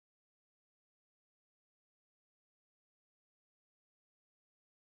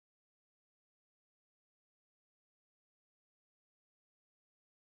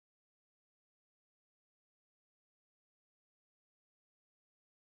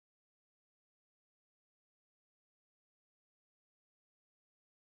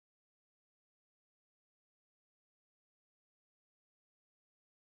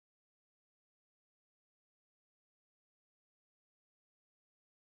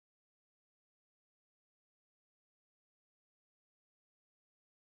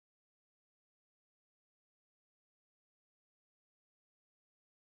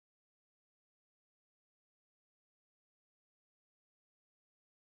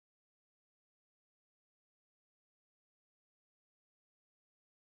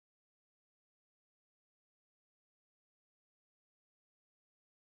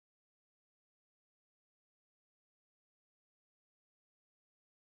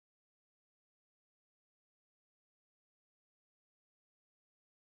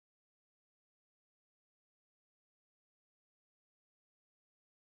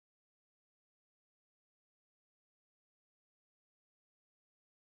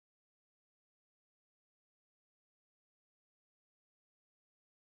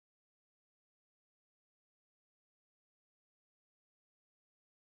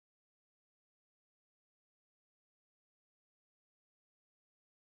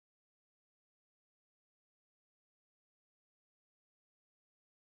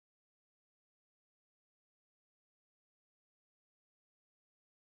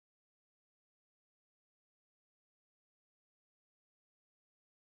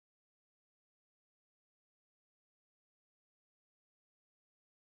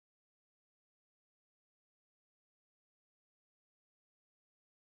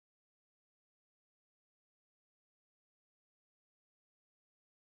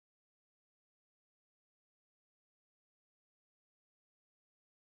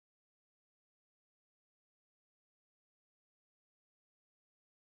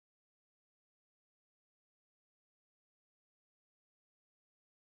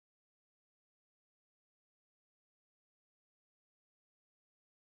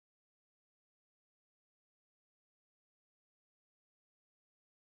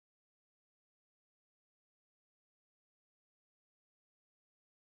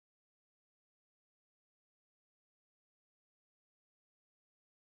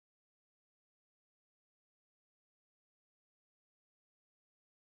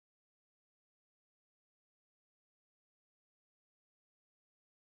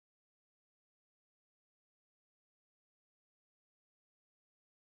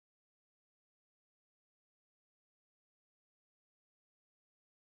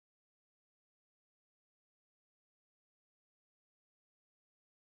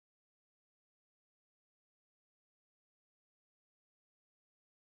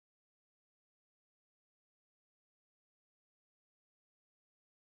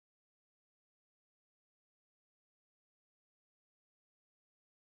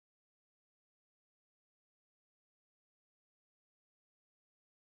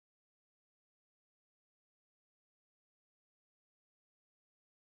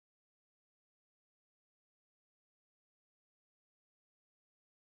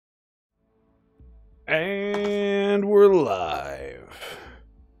And we're live.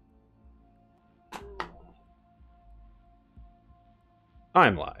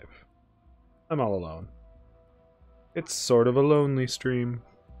 I'm live. I'm all alone. It's sort of a lonely stream.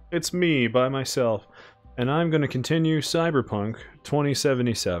 It's me by myself, and I'm going to continue Cyberpunk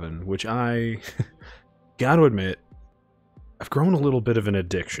 2077, which I gotta admit, I've grown a little bit of an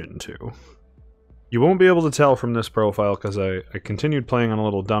addiction to. You won't be able to tell from this profile because I continued playing on a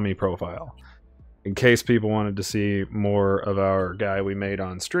little dummy profile, in case people wanted to see more of our guy we made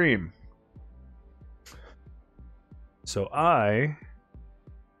on stream. So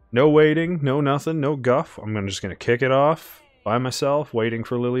no waiting, no nothing, no guff. I'm just gonna kick it off by myself, waiting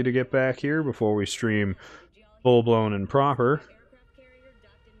for Lily to get back here before we stream full-blown and proper.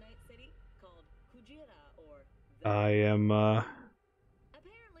 I am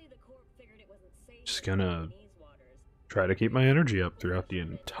just gonna try to keep my energy up throughout the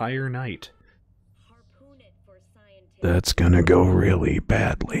entire night. That's gonna go really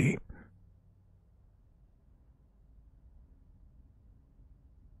badly.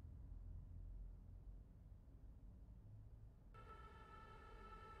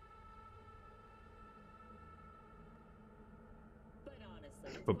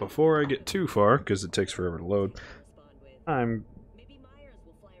 But before I get too far, because it takes forever to load,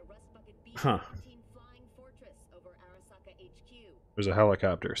 There's a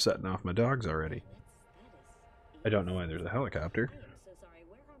helicopter setting off my dogs already. I don't know why there's a helicopter. So sorry,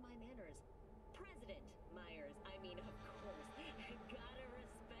 where are my manners? President Myers, I mean, of course. Gotta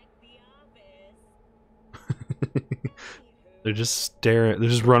respect the office. They're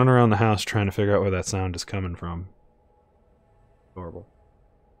just running around the house trying to figure out where that sound is coming from. Horrible.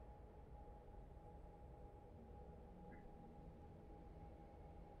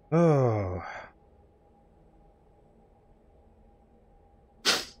 Oh.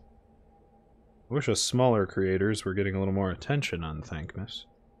 I wish us smaller creators were getting a little more attention on Thankmas.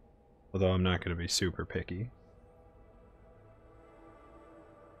 Although I'm not going to be super picky.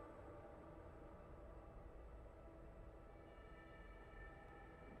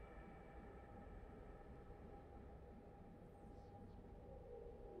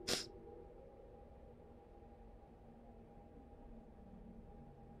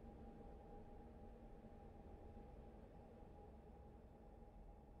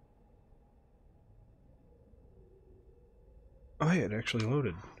 Oh hey, it actually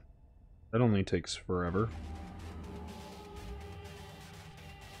loaded. That only takes forever.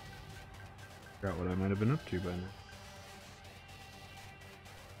 Forgot what I might have been up to by now.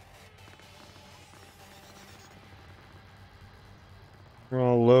 We're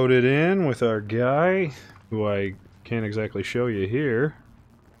all loaded in with our guy, who I can't exactly show you here,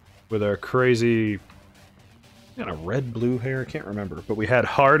 with our crazy kind of red-blue hair, I can't remember, but we had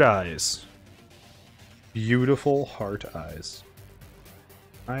heart eyes. Beautiful heart eyes.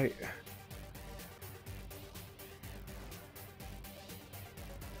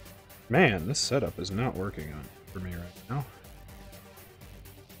 Man, this setup is not working for me right now.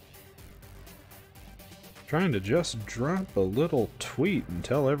 Trying to just drop a little tweet and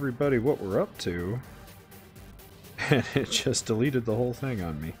tell everybody what we're up to, and it just deleted the whole thing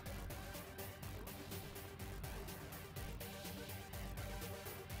on me.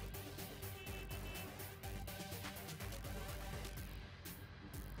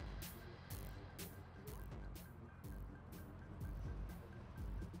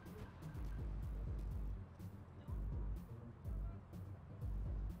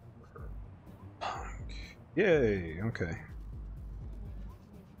 Yay, okay.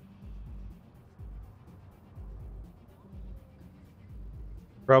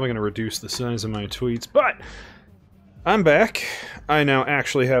 Probably going to reduce the size of my tweets, but I'm back. I now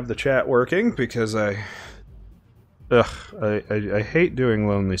actually have the chat working because I hate doing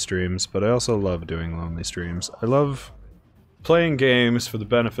lonely streams, but I also love doing lonely streams. I love playing games for the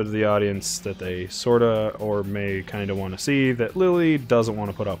benefit of the audience that they sorta or may kinda want to see that Lily doesn't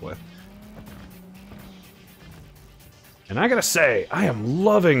want to put up with. And I gotta say, I am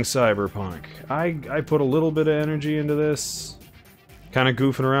loving Cyberpunk. I put a little bit of energy into this, kind of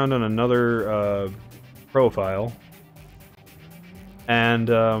goofing around on another profile, and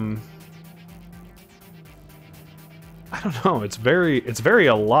I don't know. It's very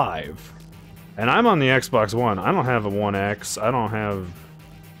alive. And I'm on the Xbox One. I don't have a One X. I don't have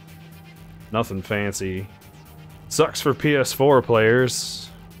nothing fancy. Sucks for PS4 players.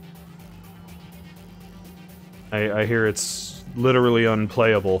 I hear it's literally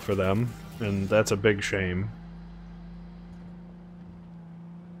unplayable for them, and that's a big shame.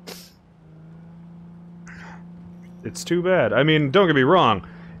 It's too bad. I mean, don't get me wrong.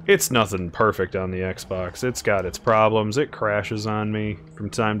 It's nothing perfect on the Xbox. It's got its problems. It crashes on me from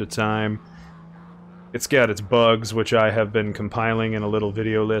time to time. It's got its bugs, which I have been compiling in a little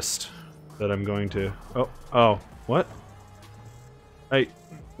video list that I'm going to... Oh, what? Hey,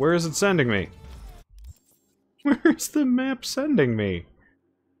 where is it sending me? Where's the map sending me?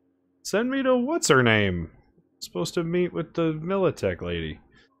 Send me to what's-her-name? Supposed to meet with the Militech lady.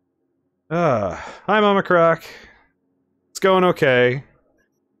 Hi, Mama Croc. It's going okay.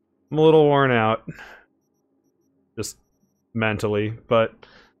 I'm a little worn out. Just mentally, but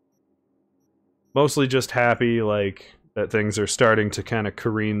mostly just happy, like, that things are starting to kind of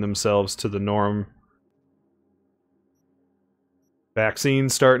careen themselves to the norm.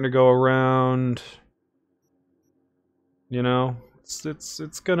 Vaccines starting to go around. You know,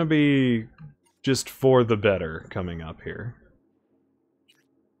 it's gonna be just for the better coming up here.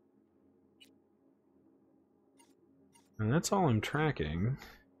 And that's all I'm tracking.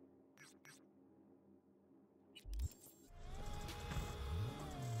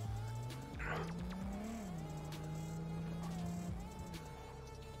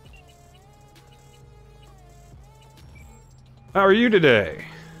 How are you today?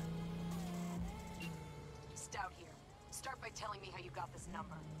 Stout here. Start by telling me how you got this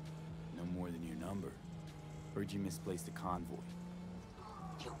number. No more than your number. Heard you misplaced a convoy.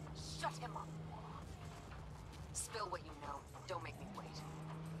 You shut him up. Spill what you know. Don't make me wait.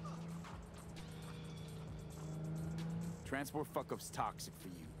 Transport fuck-up's toxic for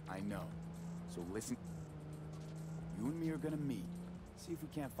you, I know. So listen. You and me are gonna meet. See if we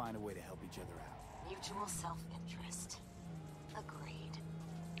can't find a way to help each other out. Mutual self-interest. Agreed.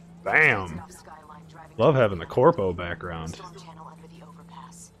 Bam! Love having the corpo background. Storm channel under the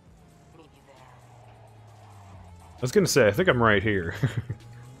overpass. Meet you there. I was gonna say, I think I'm right here.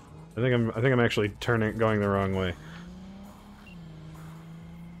 I think I'm actually going the wrong way.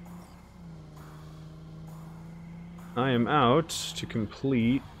 I am out to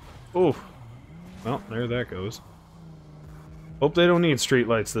complete... Oh! Well, there that goes. Hope they don't need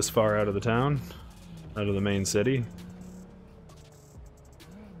streetlights this far out of the town. Out of the main city.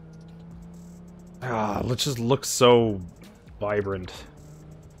 Ah, it just looks so vibrant.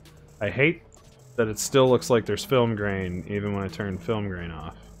 I hate that it still looks like there's film grain, even when I turn film grain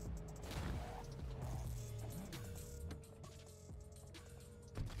off.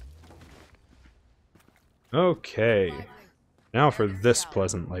 Okay. Now for this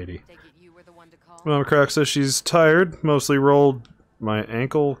pleasant lady. Mama Croc says she's tired, mostly rolled my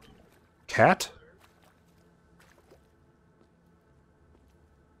ankle. Cat?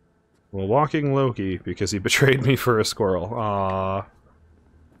 Well, walking Loki, because he betrayed me for a squirrel. Aww.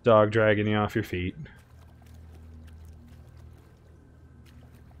 Dog dragging you off your feet.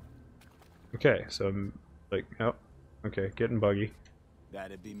 Okay, so I'm like, oh, okay, getting buggy.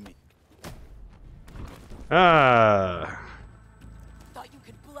 That'd be me. Ah! Thought you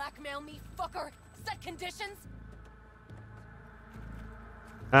could blackmail me, fucker? Set conditions?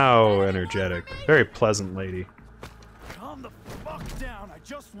 How energetic. Very pleasant lady. Calm the fuck down, I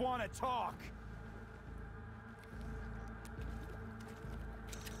just want to talk.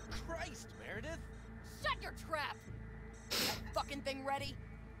 Christ, Meredith! Shut your trap! That fucking thing ready?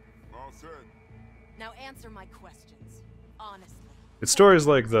 All set. Now answer my questions. Honestly. It's stories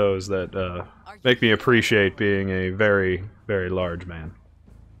like those that make me appreciate being a very, very large man.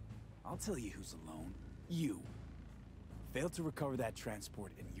 I'll tell you who's alone. You. Failed to recover that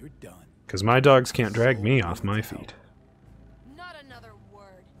transport and you're done. Because my dogs can't drag me off my feet. Not another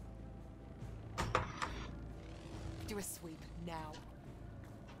word. Do a sweep now.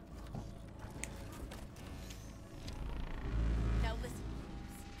 Now listen,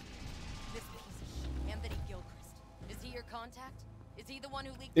 please. This piece of shit, Anthony Gilchrist. Is he your contact? Is he the one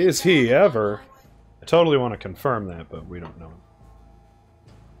who leaked? Is he ever? I totally want to confirm that, but we don't know.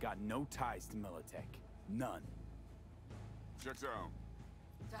 Got no ties to Militech. None. Checks out.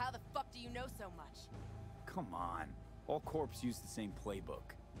 So how the fuck do you know so much? Come on. All corps use the same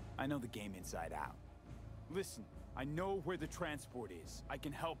playbook. I know the game inside out. Listen, I know where the transport is. I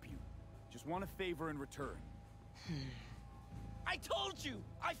can help you. Just want a favor in return. I told you!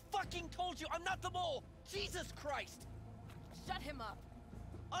 I fucking told you! I'm not the mole! Jesus Christ! Shut him up.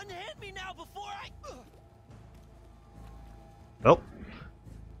 Unhand me now before I... Well,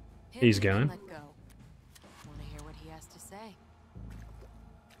 Him he's you can gone. Let go. Want to hear what he has to say?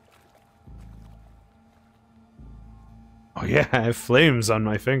 Oh yeah, I have flames on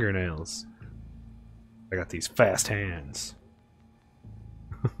my fingernails. I got these fast hands.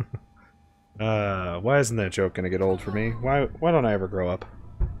 Why isn't that joke gonna get old for me? Why don't I ever grow up?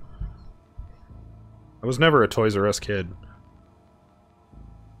 I was never a Toys R Us kid.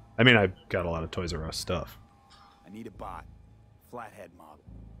 I mean, I've got a lot of Toys R Us stuff. I need a bot. Flathead model.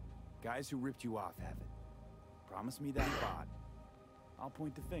 Guys who ripped you off have it. Promise me that bot. I'll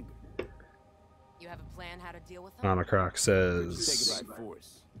point the finger. You have a plan how to deal with them? Mama Croc Take says it by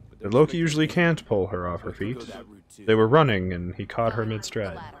force. But that they're Loki usually expecting can't pull her off her we could go feet. that route too. They were running, and he caught her Fine,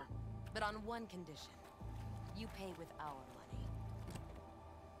 mid-stride. the latter, but on one condition. You pay with our money.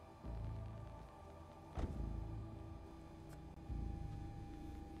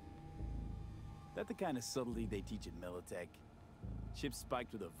 That the kind of subtlety they teach in Militech? Ship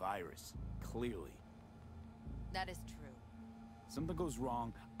spiked with a virus, clearly. That is true. Something goes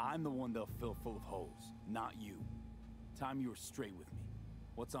wrong, I'm the one they'll fill full of holes, not you. Time you were straight with me.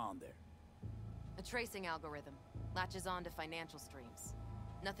 What's on there? A tracing algorithm latches on to financial streams.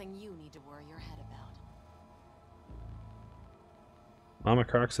 Nothing you need to worry your head about. Mama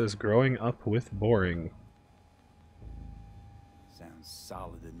Croc says growing up with boring. Sounds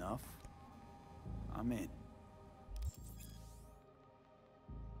solid enough. I'm in.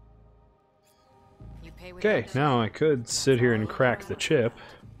 You pay with Okay, your now I could sit here and crack the chip.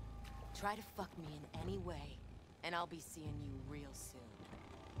 Try to fuck me in any way, and I'll be seeing you real soon.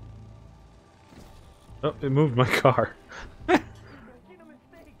 Oh, it moved my car. You're making a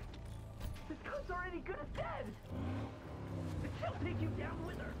mistake. This cunt's already good as dead. She'll take you down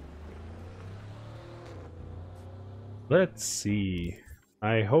with her. Let's see.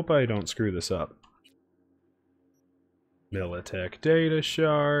 I hope I don't screw this up. Militech data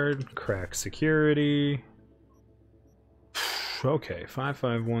shard, crack security. Okay,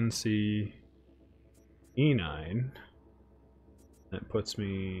 551C E9. That puts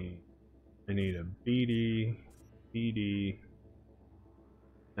me. I need a BD, BD,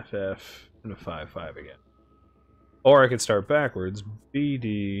 FF, and a 5.5 again. Or I could start backwards.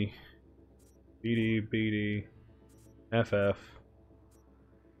 BD, BD, BD, FF.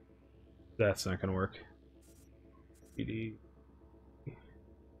 That's not gonna work. BD.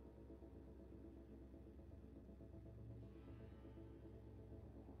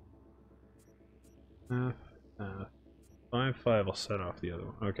 FF. 5.5 will set off the other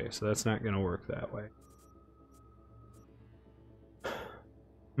one. Okay, so that's not gonna work that way.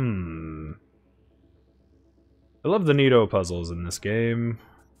 I love the Neato puzzles in this game.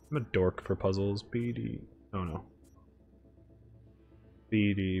 I'm a dork for puzzles. BD. Oh no.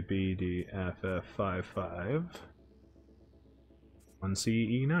 BD, BD, FF, 5.5.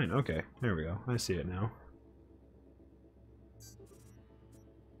 1C, E9. Okay, there we go. I see it now.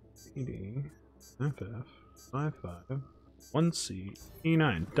 BD, FF, 5.5. 1C,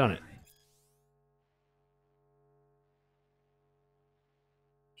 E9. Done it.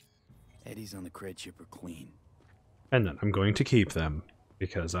 Eddie's on the cred chip are clean. And then I'm going to keep them,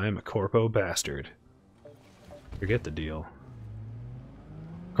 because I am a corpo bastard. Forget the deal.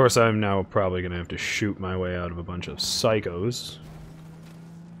 Of course, I'm now probably going to have to shoot my way out of a bunch of psychos.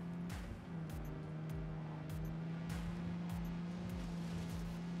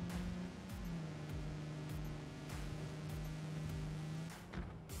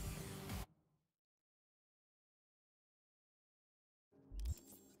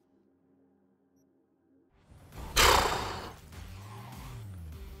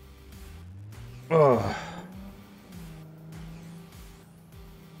 Ugh.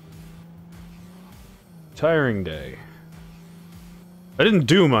 Tiring day. I didn't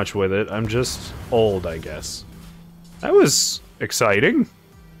do much with it, I'm just old, I guess. That was exciting.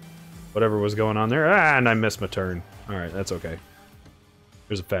 Whatever was going on there. Ah, and I missed my turn. Alright, that's okay.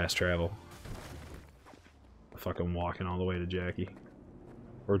 There's a fast travel. Fucking walking all the way to Jackie.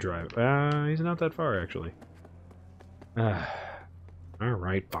 Or drive. He's not that far, actually.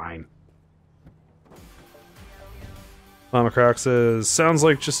 Alright, fine. Mama Croc says, sounds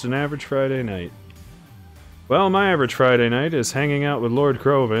like just an average Friday night. Well, my average Friday night is hanging out with Lord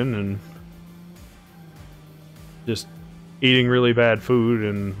Croven and just eating really bad food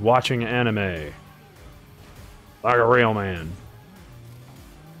and watching anime. Like a real man.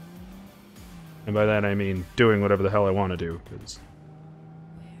 And by that I mean doing whatever the hell I want to do, because...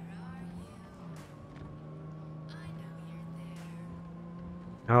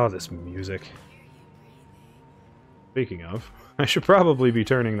 Oh, this music. Speaking of, I should probably be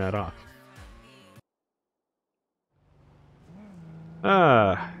turning that off.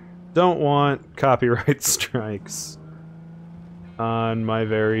 Don't want copyright strikes on my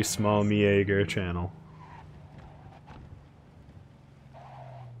very small Miega channel.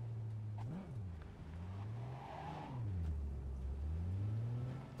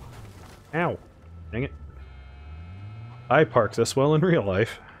 Ow. Dang it. I park this well in real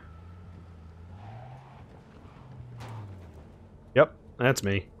life. Yep, that's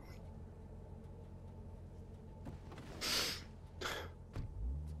me.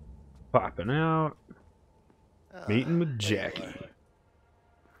 Popping out. Meeting with There you Jackie. are.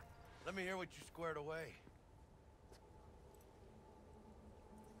 Let me hear what you squared away.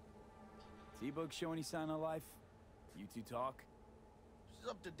 T-Bug show any sign of life? You two talk? She's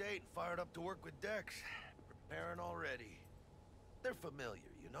up to date and fired up to work with Dex. Preparing already. They're familiar,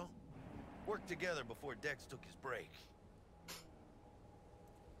 you know? Worked together before Dex took his break.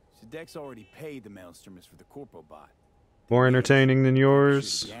 So Dex already paid the Maelstromers for the Corpo bot. More entertaining than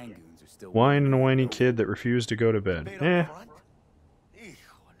yours. Gang goons are still Whine and a waiting. whiny kid that refused to go to bed. Paid Eh. up front? Híjole.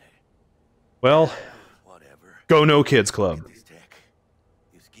 Well, Whatever. go No Kids Club. Get this tech.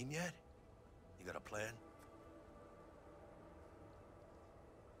 You scheme yet? You got a plan?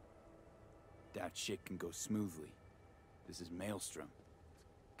 That shit can go smoothly. This is Maelstrom.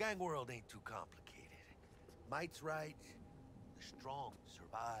 Gang world ain't too complicated. Might's right. The strong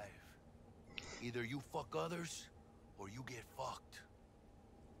survive. Either you fuck others, or you get fucked.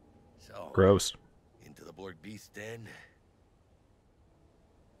 So, Gross. into the Borg Beast den.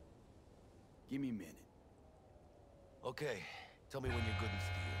 Give me a minute. Okay, tell me when you're good and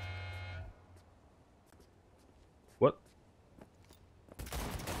steeled. What?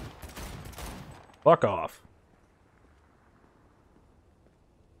 Fuck off.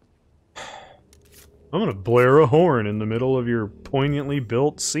 I'm gonna blare a horn in the middle of your poignantly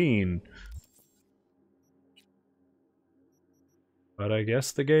built scene. But I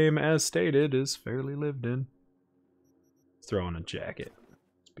guess the game, as stated, is fairly lived in. Let's throw on a jacket.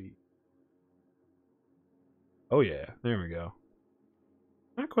 Speed. Oh yeah, there we go.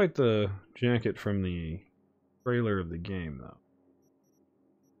 Not quite the jacket from the trailer of the game, though.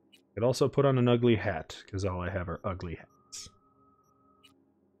 Could also put on an ugly hat, because all I have are ugly hats.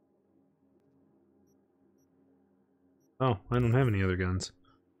 Oh, I don't have any other guns.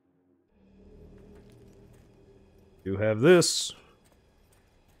 You have this.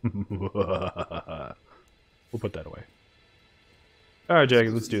 We'll put that away. Alright, Jackie,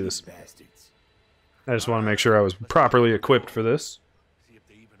 let's do this. Bastards. I just want to make sure I was properly equipped for this. See if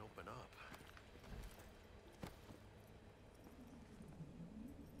they even open up.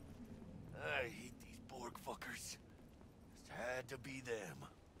 I hate these Borg fuckers. This had to be them.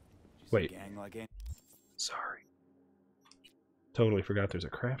 Just Wait. A gang like any Sorry. Totally forgot there's a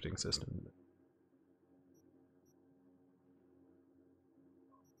crafting system.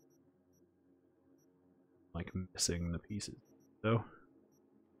 Like missing the pieces. So.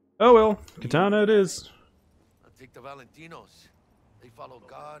 Oh well, katana it is. I'll take the Valentinos. They follow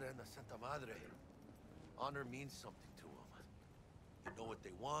God and the Santa Madre. Honor means something to them. You know what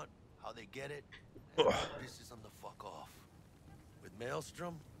they want, how they get it, and it pisses them the fuck off. With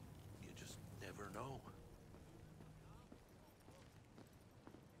Maelstrom, you just never know.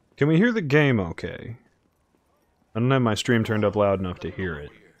 Can we hear the game okay? I don't have my stream turned up loud enough to hear it.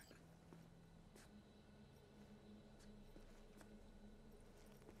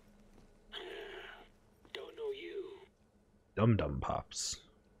 Don't know you. Dum Dum Pops.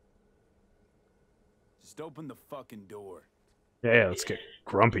 Just open the fucking door. Yeah, let's get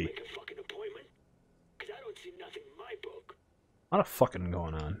grumpy. Make a fucking appointment. Because I don't see nothing in my book. A lot of fucking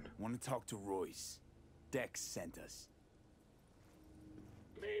going on. Want to talk to Royce. Dex sent us.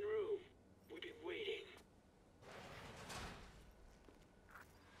 Main room. We've been waiting.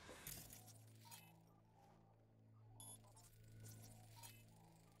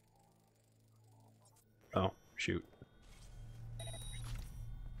 Oh, shoot.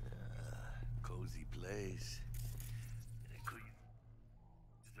 Cozy place.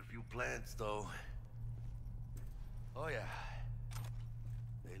 Just a few plants, though. Oh yeah.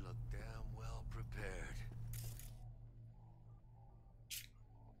 They look damn well prepared.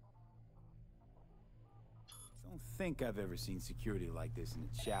 Don't think I've ever seen security like this in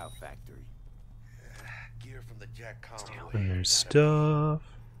a chow factory. Gear from the Jack Conway. And there's stuff.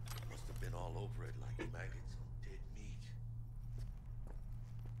 Must have been all over it like maggots on dead meat.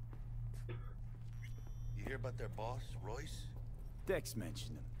 You hear about their boss, Royce? Dex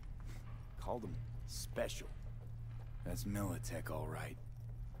mentioned him. Called him special. That's Militech, all right.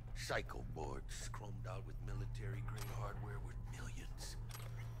 Psycho board scrummed out with military-grade hardware worth millions.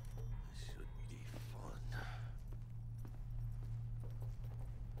 This should be fun.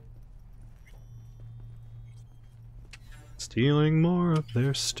 Stealing more of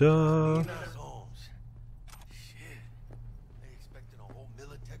their stuff. Nina's homes. Shit. They expecting a whole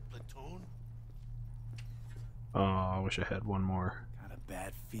Militech platoon? Oh, I wish I had one more. Got a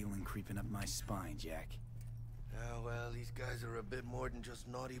bad feeling creeping up my spine, Jack. Yeah, well, these guys are a bit more than just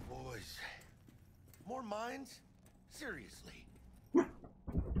naughty boys. More minds? Seriously.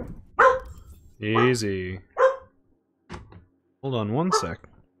 Easy. Hold on one sec.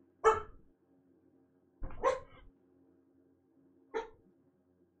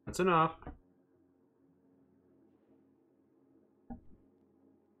 That's enough.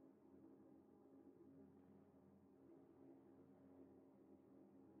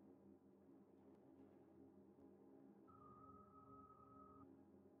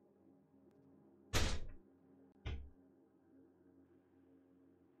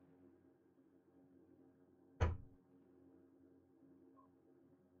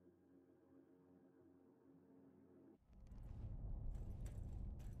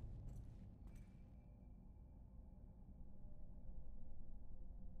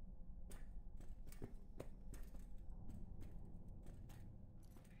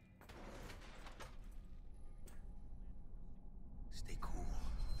 Stay cool.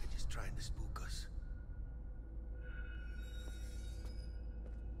 They're just trying to spook us.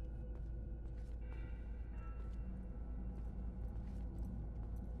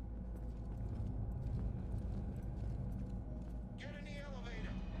 Get in the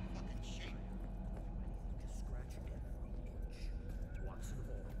elevator. Fucking shit. Scratch every inch. To watch the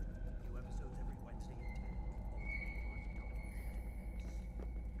ball. New episodes every Wednesday at 10.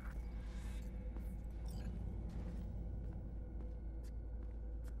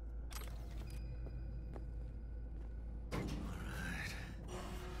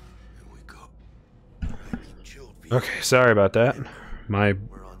 Here we go. Alright, chilled, V. Okay, sorry about that. My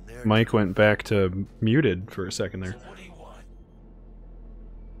We're on there. mic went back to muted for a second there. What do you want?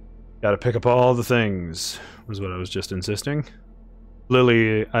 Gotta pick up all the things, was what I was just insisting.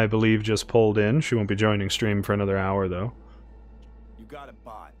 Lily, I believe, just pulled in. She won't be joining stream for another hour, though. You got a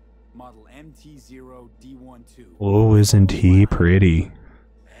bot. Model MT0D12. Oh, isn't he pretty?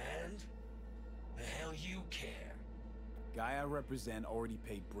 And the hell you care? Guy I represent already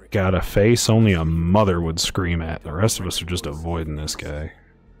paid Brick. Got a face only a mother would scream at. The rest of us are just avoiding this guy.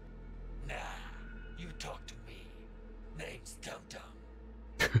 Nah, you talk to me. Name's Dum Dum.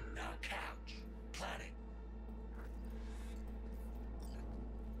 Now couch, planet.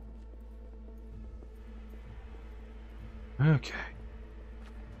 Okay.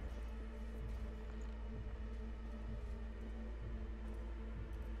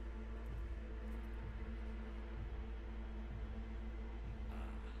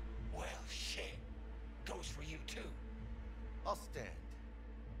 Well, shit. Goes for you too. I'll stand.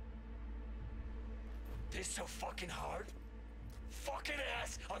 This so fucking hard? Fucking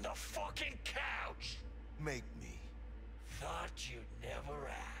ass on the fucking couch. Make me. Thought you'd never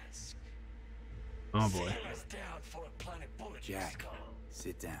ask. Oh boy. Sail us down for a planet bullet. you Jack, skull.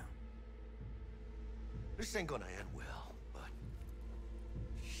 sit down. This ain't gonna end well, but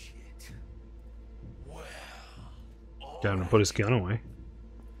shit. Well, Got him to put his gun away.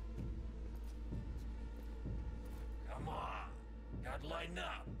 come on, gotta lighten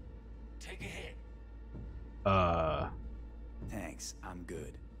up. Take a hit. Thanks, I'm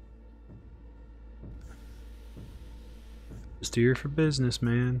good. Just here for business,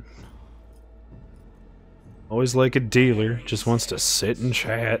 man. Always like a dealer, just wants to sit and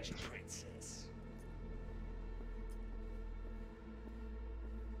chat. Princess.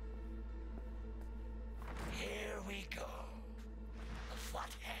 Here we go. A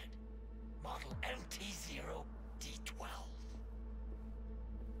flathead, model MT0D12.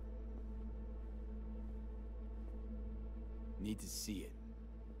 Need to see it.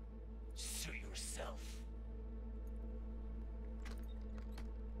 Suit yourself.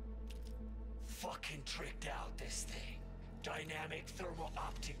 Fucking tricked out this thing. Dynamic thermal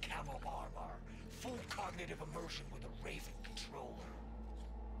optic camo armor. Full cognitive immersion with a Raven controller.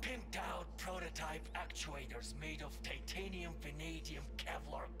 Pimped out prototype actuators made of titanium, vanadium,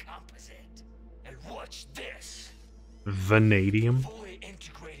 Kevlar composite. And watch this. Vanadium? Fully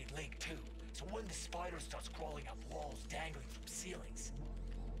integrated link 2. So when the spider starts crawling up walls dangling from ceilings,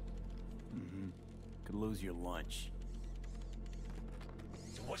 Mm-hmm. Could lose your lunch.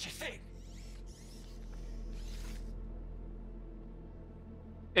 so what you think?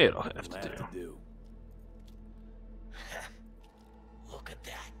 It'll have Will to have do. to do. Look at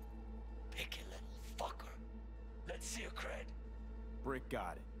that. Picky little fucker. Let's see your cred. Brick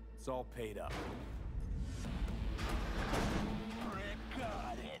got it. It's all paid up. Brick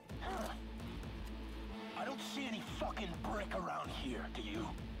got it. I don't see any fucking brick around here, do you?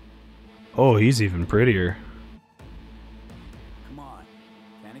 Oh, he's even prettier. Come on.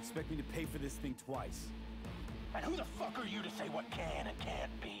 Can't expect me to pay for this thing twice. And who the fuck are you to say what can and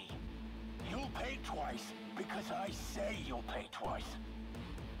can't be? You'll pay twice because I say you'll pay twice.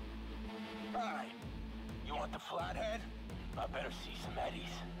 Alright. You want the flathead? I better see some eddies.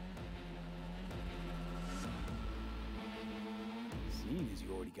 Seeing as you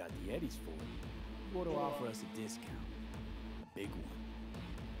already got the eddies for it, you ought to offer us a discount. A big one.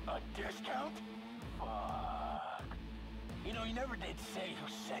 A discount? Fuck. You know, you never did say who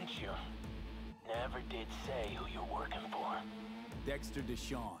sent you. Never did say who you're working for. Dexter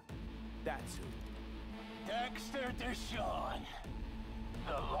Deshawn. That's who. Dexter Deshawn.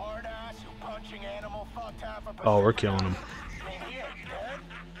 The lord ass who punching animal fucked half a Oh, we're killing him. And he ain't dead?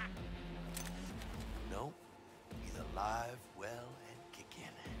 No, he's alive, well, and kicking.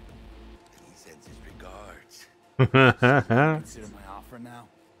 And he sends his regards. Consider my offer now.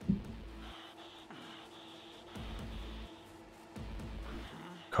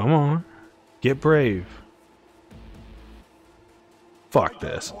 Come on. Get brave. Fuck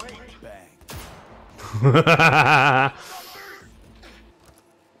this. Bang.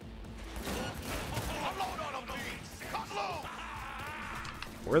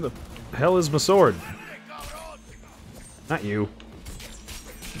 Where the hell is my sword? Not you.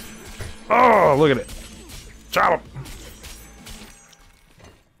 Oh, look at it. Chop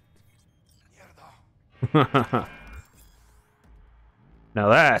him. Now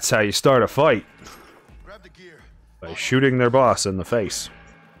that's how you start a fight. Grab the gear. By shooting their boss in the face.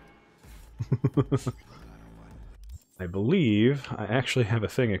 I believe I actually have a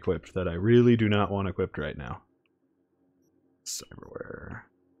thing equipped that I really do not want equipped right now. Cyberware.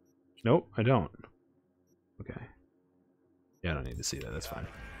 Nope, I don't. Okay. Yeah, I don't need to see that, that's fine.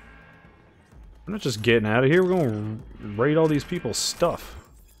 I'm not just getting out of here, we're gonna raid all these people's stuff.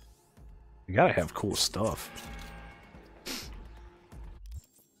 You gotta have cool stuff.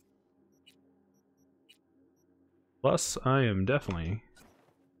 Plus, I am definitely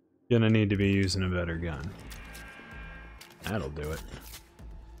gonna need to be using a better gun. That'll do it.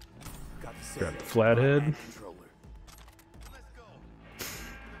 Grab the flathead.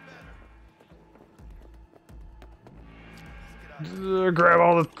 Grab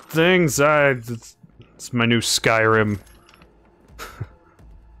all the things. It's my new Skyrim.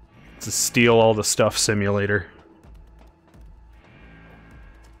 It's a steal all the stuff simulator.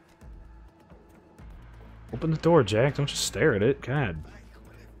 Open the door, Jack. Don't just stare at it. God.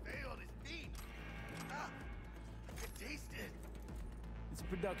 It's a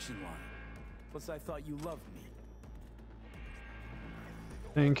production line. Plus, I thought you loved me.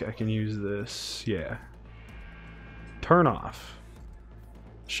 I think I can use this. Yeah. Turn off.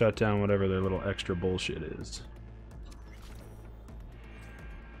 Shut down whatever their little extra bullshit is.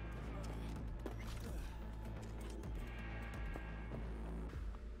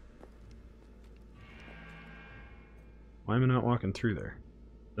 Why am I not walking through there?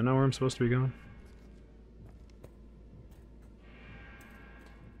 Is that not where I'm supposed to be going?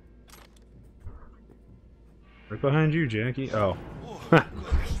 Right behind you, Jackie. Oh.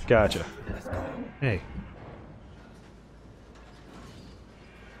 Gotcha. Hey.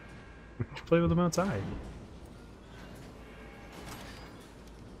 You play with them outside.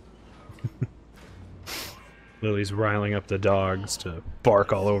 Lily's riling up the dogs to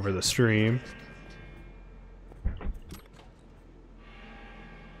bark all over the stream.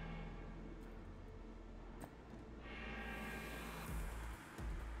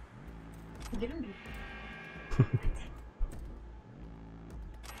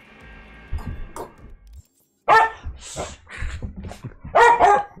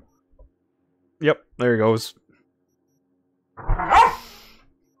 Yep, there he goes.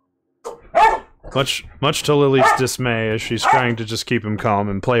 Much to Lily's dismay, as she's trying to just keep him calm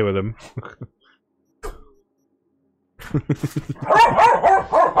and play with him.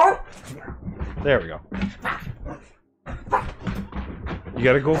 There we go. You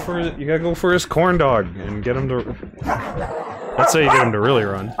gotta go for his corn dog and get him to. That's how you get him to really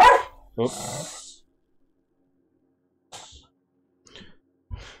run. Oops.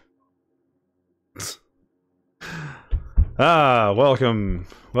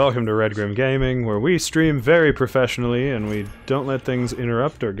 Welcome to Red Grim Gaming, where we stream very professionally and we don't let things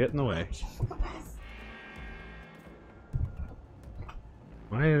interrupt or get in the way.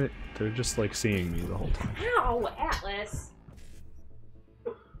 Why? They're just like seeing me the whole time. No, Atlas.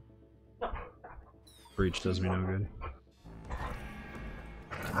 Breach does me no good.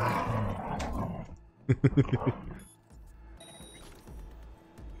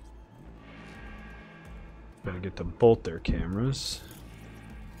 Better get to bolt their cameras.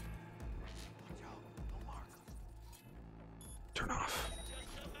 Turn off.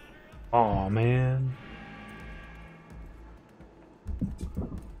 Aw, man.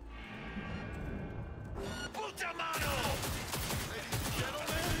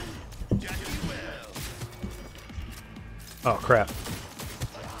 Oh, crap.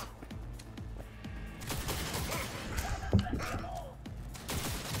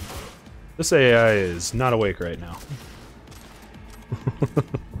 This AI is not awake right now.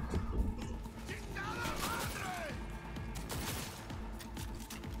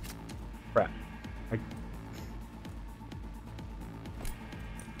 Crap.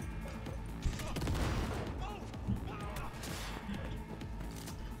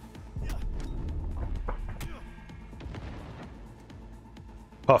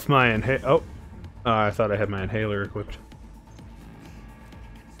 Puff my inhaler. Oh. I thought I had my inhaler equipped.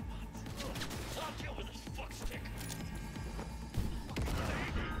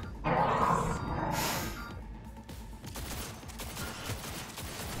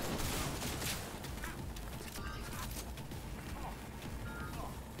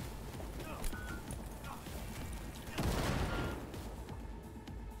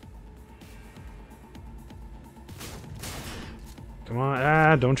 Come on.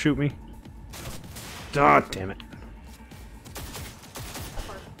 Ah, don't shoot me. Ah, damn it.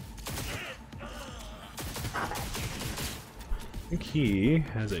 I think he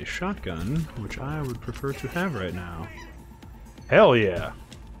has a shotgun, which I would prefer to have right now. Hell yeah.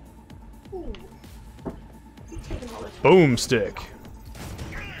 Boomstick.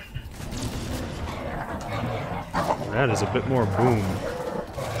 That is a bit more boom.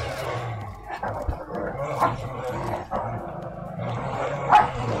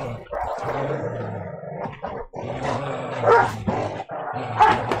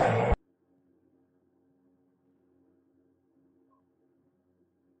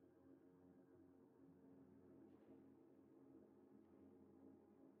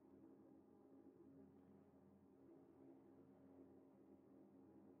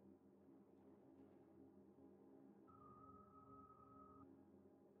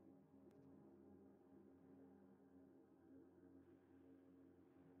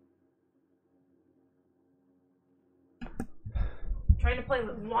 Trying to play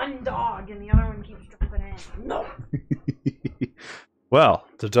with one dog and the other one keeps jumping in. No. Well,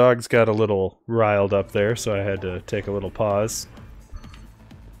 the dogs got a little riled up there, so I had to take a little pause.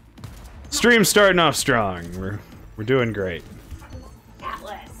 Stream's starting off strong. We're doing great.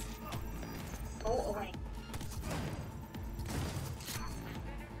 Atlas. Go away.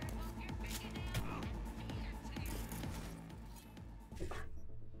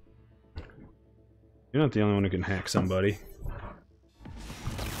 You're not the only one who can hack somebody.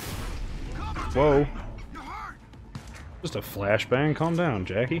 Whoa. Just a flashbang. Calm down,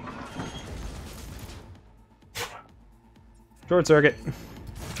 Jackie. Short circuit.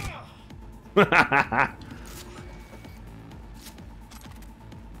 No.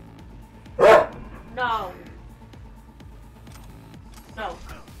 No.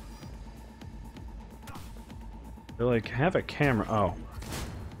 They're like, have a camera. Oh.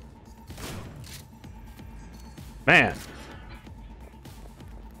 Man.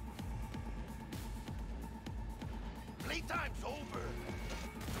 Playtime's over.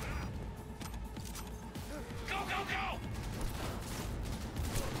 Go, go, go!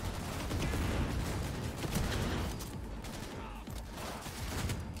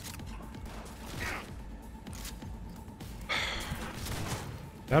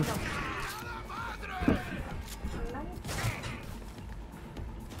 God.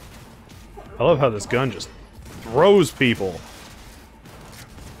 I love how this gun just throws people.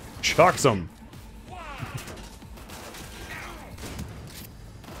 Chucks them.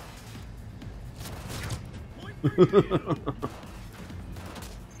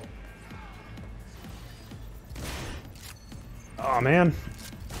 Oh man.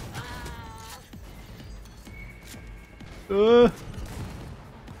 No.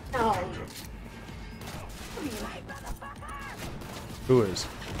 Who is?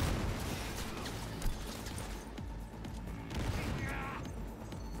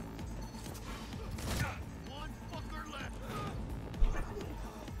 One fucker left.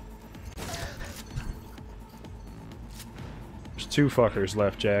 There's two fuckers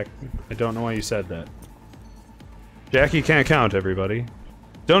left, Jack. I don't know why you said that. Jackie can't count, everybody.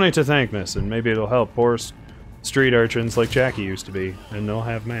 Donate to Thankmas, and maybe it'll help poor street urchins like Jackie used to be, and they'll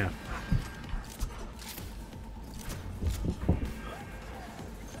have math.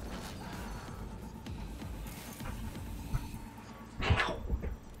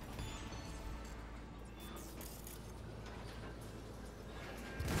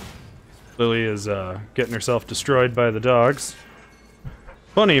 Lily is getting herself destroyed by the dogs.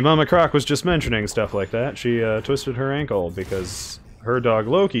 Funny, Mama Croc was just mentioning stuff like that. She twisted her ankle because her dog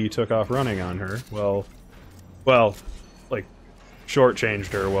Loki took off running on her. Well, like, shortchanged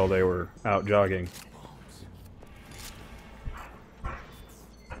her while they were out jogging.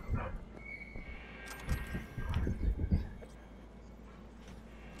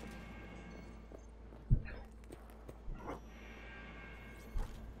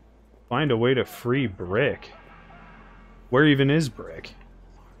 Find a way to free Brick. Where even is Brick?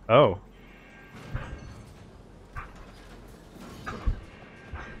 Oh,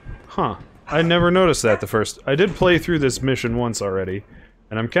 Huh. I never noticed that the first... I did play through this mission once already,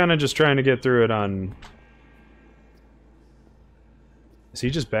 and I'm kind of just trying to get through it on... Is he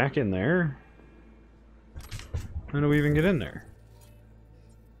just back in there? How do we even get in there?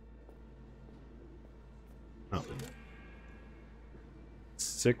 Oh.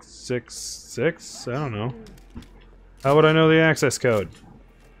 666? I don't know. How would I know the access code?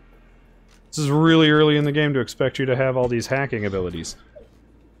 This is really early in the game to expect you to have all these hacking abilities.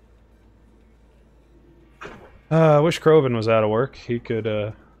 I wish Kroven was out of work. He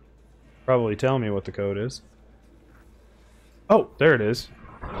could, probably tell me what the code is. Oh, there it is.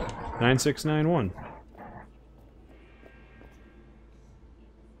 9691.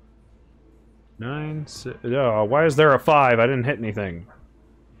 96... Oh, why is there a 5? I didn't hit anything.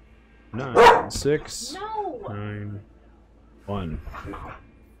 9691.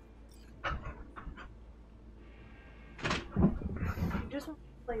 Just want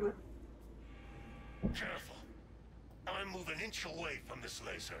to play with. Careful. I'm moving an inch away from this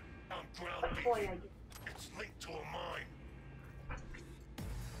laser. I'm ground Boy, beating. It's linked to a mine.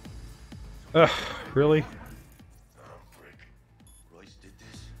 Ugh, really? Prick. Royce did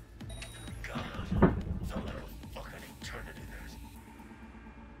this. God. Felt like a fucking eternity there.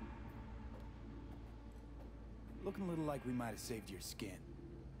 Looking a little like we might have saved your skin.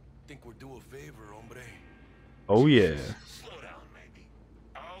 Think we're due a favor, hombre. Oh yeah. Slow down, maybe.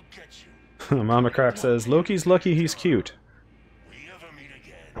 I'll get you. Mama Croc says, Loki's lucky he's cute. We ever meet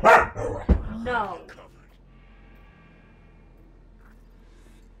again. No. Covered.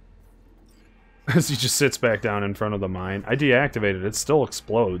 As he just sits back down in front of the mine. I deactivated it, it still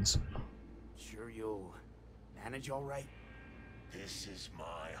explodes. Sure you'll manage all right? This is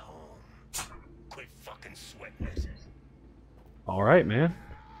my home. Quit fucking sweating it. Alright, man.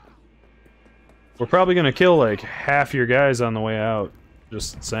 We're probably gonna kill like half your guys on the way out.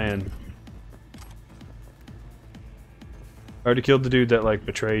 Just saying. Already killed the dude that like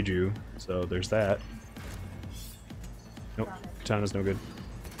betrayed you, so there's that. Nope, Katana's no good.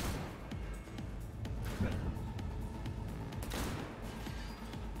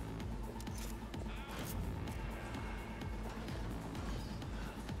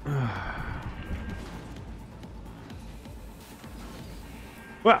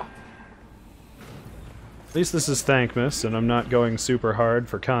 Well, at least this is Thankmas, and I'm not going super hard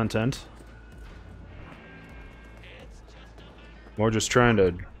for content. More just trying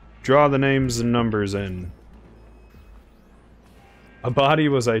to draw the names and numbers in. A body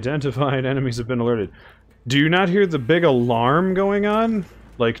was identified, enemies have been alerted. Do you not hear the big alarm going on?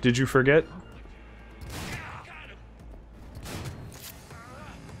 Like, did you forget?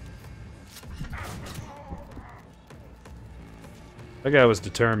 That guy was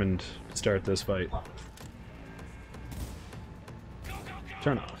determined to start this fight.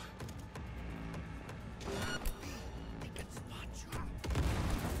 Turn off.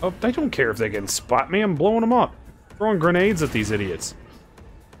 Oh, I don't care if they can spot me, I'm blowing them up. Throwing grenades at these idiots.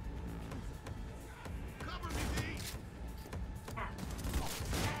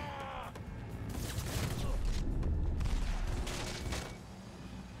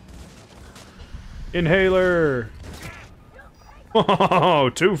 Inhaler! Oh,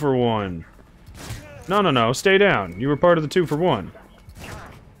 2 for 1. No, no, no, stay down. You were part of the 2 for 1.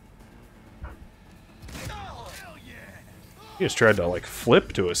 He just tried to, like,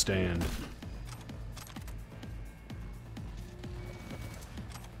 flip to a stand.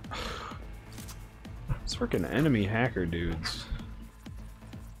 These freaking enemy hacker dudes.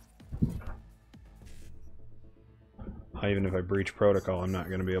 Even if I breach protocol, I'm not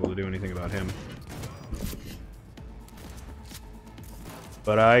going to be able to do anything about him.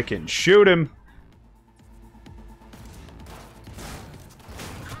 But I can shoot him!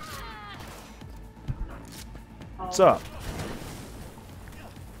 What's up?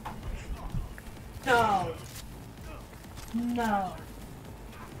 No. No.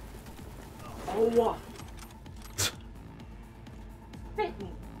 Oh. Hit me.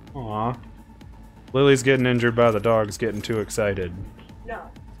 Aw. Lily's getting injured by the dogs getting too excited. No.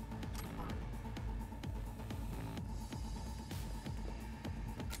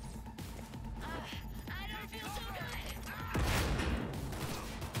 I don't feel so good.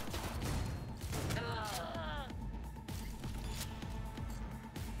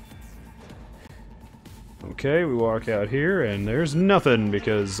 Okay, we walk out here, and there's nothing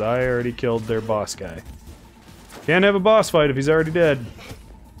because I already killed their boss guy. Can't have a boss fight if he's already dead.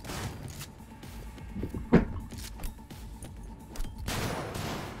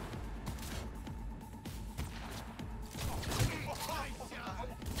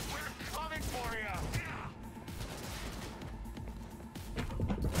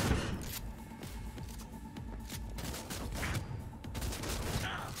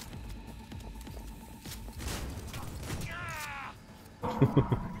 Apple.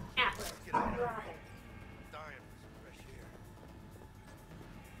 Drop it. Dying for some fresh air.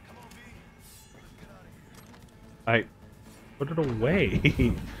 Come on, V. Let's get out of here. I put it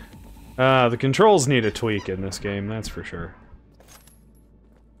away. The controls need a tweak in this game, that's for sure.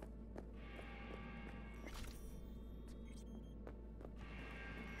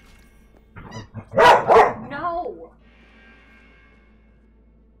 No.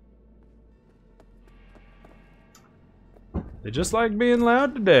 They just like being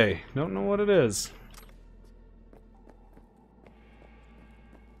loud today. Don't know what it is.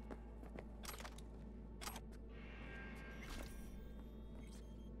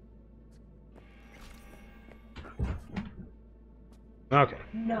 Okay.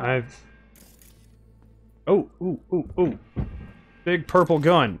 No. Oh, ooh, ooh, ooh. Big purple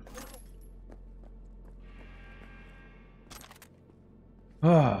gun.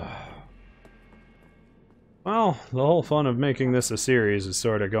 Well, the whole fun of making this a series is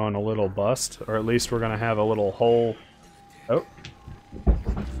sort of going a little bust, or at least we're gonna have a little hole. Oh.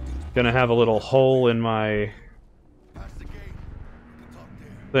 Gonna have a little hole in my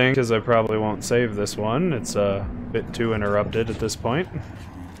thing, because I probably won't save this one. It's a bit too interrupted at this point.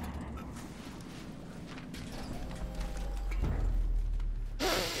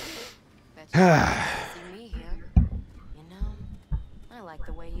 See me here. You know, I like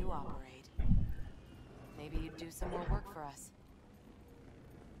the way you operate. Maybe you'd do some more work for us.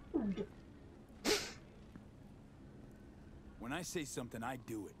 When I say something, I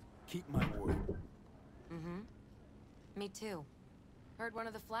do it. Keep my word. Mm-hmm. Me too. Heard one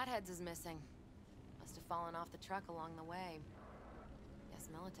of the flatheads is missing. Must have fallen off the truck along the way. Guess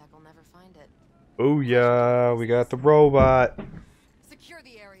Militech will never find it. Oh yeah, we got the robot. Secure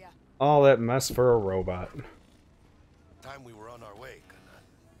the area. All that mess for a robot. Time we were on our way, kinda.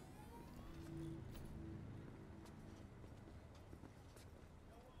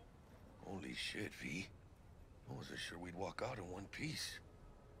 Holy shit, V. I wasn't sure we'd walk out in one piece.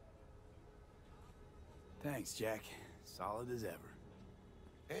 Thanks, Jack. Solid as ever.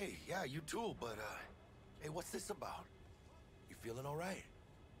 Hey, yeah, you too, but, hey, what's this about? You feeling alright?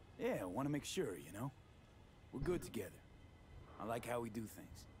 Yeah, I want to make sure, you know? We're good together. I like how we do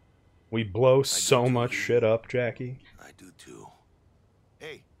things. We blow so too, much V. shit up, Jackie. I do too.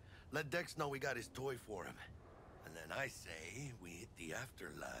 Hey, let Dex know we got his toy for him. And then I say we hit the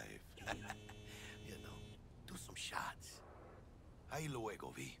afterlife. You know, do some shots. Ahí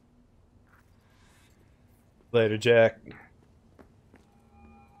luego, V. Later, Jack.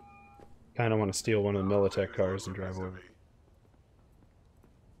 Kinda want to steal one of the Militech cars and drive over.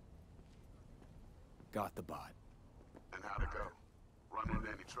 Got the bot. And how'd it go? Run into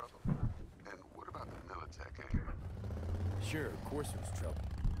any trouble? And what about the Militech angle? Sure, of course it was trouble.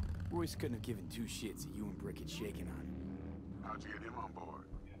 Royce couldn't have given two shits that you and Brick had shaken on him. How'd you get him on board?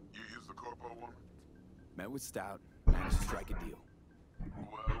 You used the corpo woman? Met with Stout, managed to strike a deal.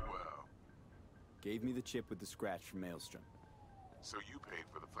 Well, well. Gave me the chip with the scratch from Maelstrom. So you paid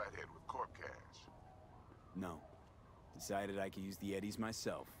for the flathead with corp cash? No. Decided I could use the Eddies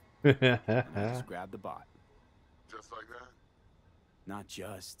myself. And I just grabbed the bot. Just like that? Not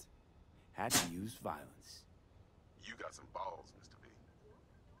just. Had to use violence. You got some balls, Mr. B.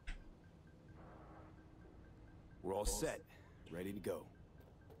 We're all set. Ready to go.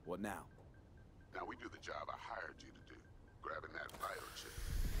 What now? Now we do the job I hired you to do. Grabbing that vital chip.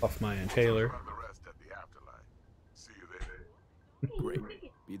 Off my inhaler. Run the rest at the afterlife. See you there.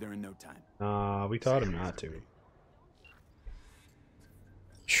 Great. Be there in no time. We taught him not to.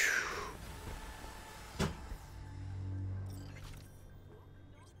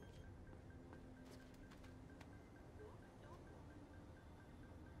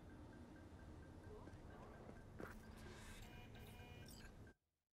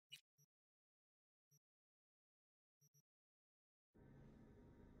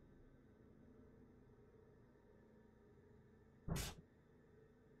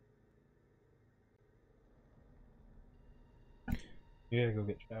 You gotta go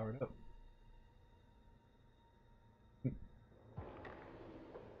get showered up.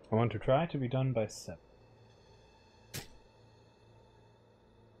 I want to try to be done by 7.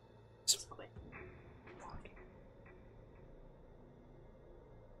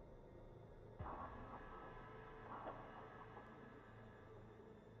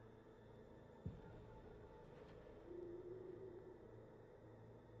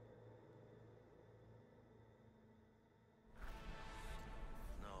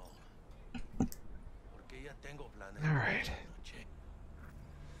 Alright.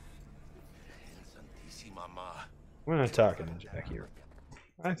 We're not talking to Jack here.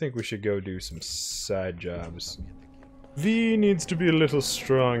 I think we should go do some side jobs. V needs to be a little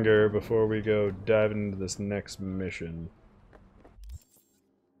stronger before we go diving into this next mission.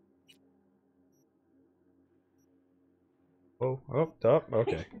 Oh,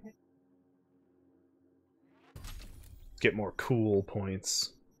 okay. Get more cool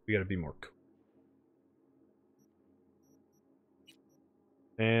points. We gotta be more cool.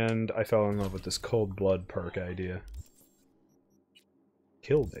 And I fell in love with this cold blood perk idea.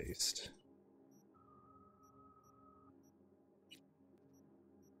 Kill based.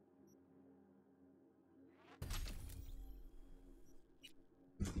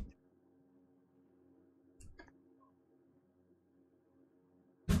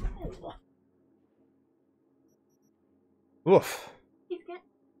 Woof. He's getting.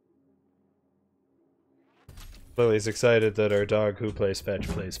 Lily's excited that our dog who plays fetch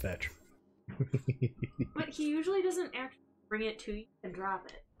plays fetch. But he usually doesn't actually bring it to you and drop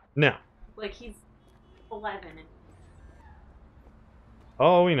it. No. Like, he's 11 and...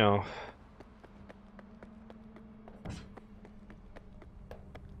 Oh, we know.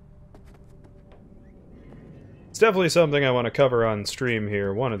 It's definitely something I want to cover on stream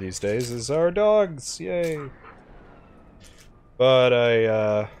here one of these days, is our dogs! Yay! But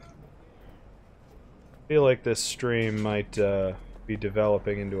I, feel like this stream might, be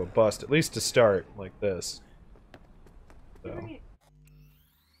developing into a bust, at least to start, like this. So.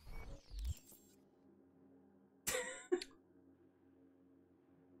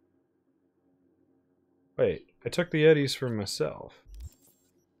 Wait, I took the Eddies for myself.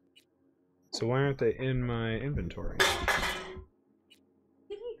 So why aren't they in my inventory?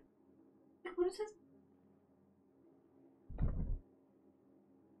 What is his...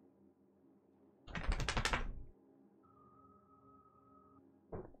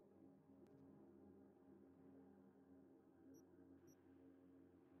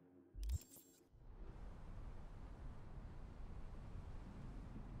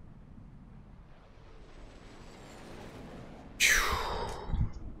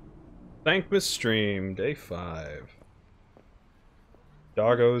 Thankmas stream, day 5.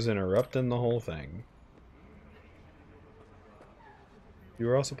 Doggos interrupting the whole thing. You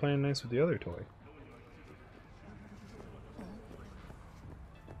were also playing nice with the other toy.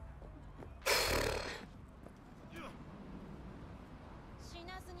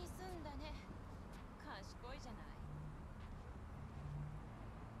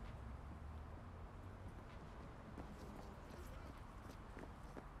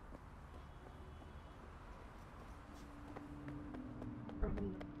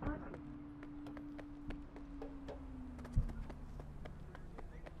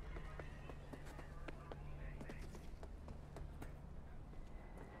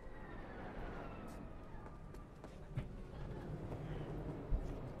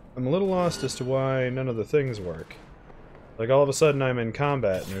 I'm a little lost as to why none of the things work. Like, all of a sudden I'm in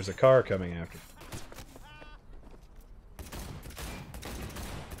combat and there's a car coming after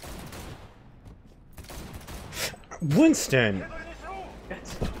me. Winston!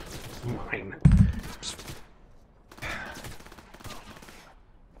 That's mine.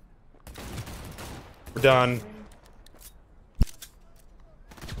 We're done.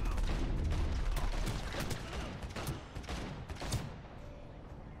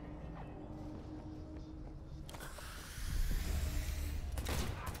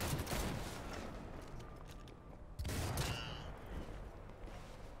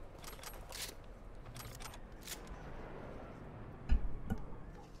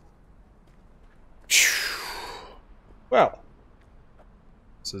 Well,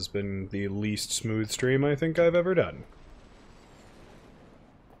 this has been the least smooth stream I think I've ever done.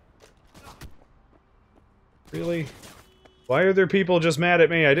 Really? Why are there people just mad at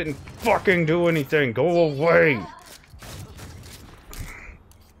me? I didn't fucking do anything. Go away!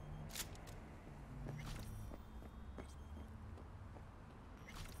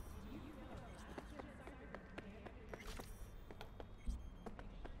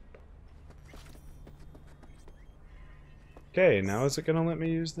 Okay, now is it gonna let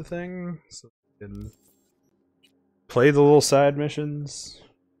me use the thing? So I can play the little side missions?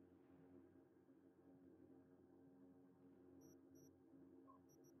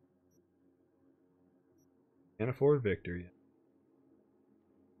 Can't afford victory.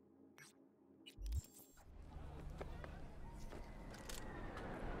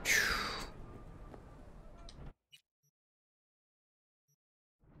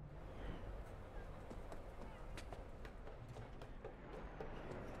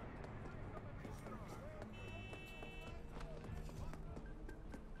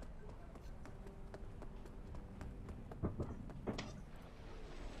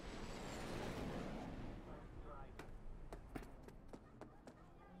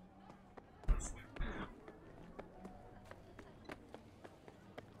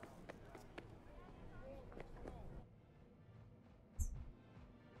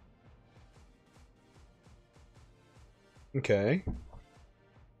 Okay.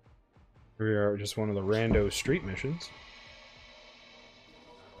 Here we are, just one of the rando street missions.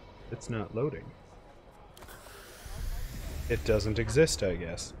 It's not loading. It doesn't exist, I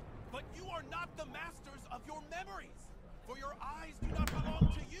guess. But you are not the masters of your memories, for your eyes do not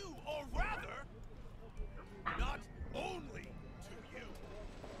belong to you, or rather, not only to you.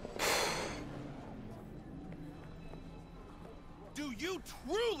 Do you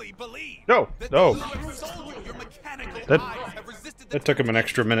truly believe No, that no. those who have sold you your mechanical That- eyes have resisted the That took him an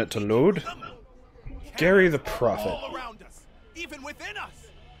extra minute to load. Gary the Prophet. all around us, even within us.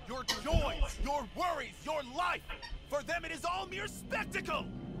 Your joys, your worries, your life. For them it is all mere spectacle.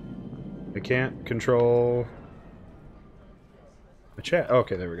 I can't control the chat.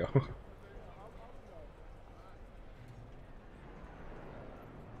 Okay, there we go.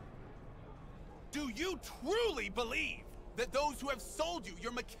 Do you truly believe that those who have sold you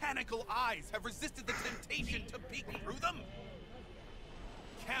your mechanical eyes have resisted the temptation to peek through them?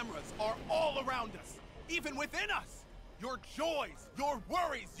 Cameras are all around us, even within us. Your joys, your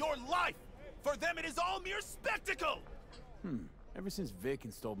worries, your life. For them it is all mere spectacle. Ever since Vic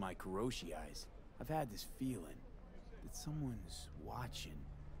installed my Kuroshi eyes, I've had this feeling that someone's watching.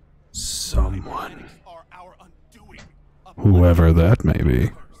 Someone. Mechanics are our undoing. Whoever that may be.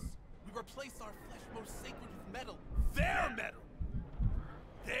 We replace our flesh most sacred with metal. Their metal.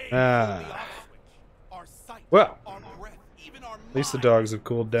 They Ah. hold the off switch. Our sight, Well, our breath, even our at least the mind. dogs have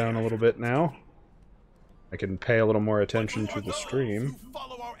cooled down a little bit now. I can pay a little more attention But to who the are those stream. who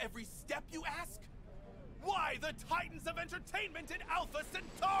follow our every step, you ask? Why the titans of entertainment in Alpha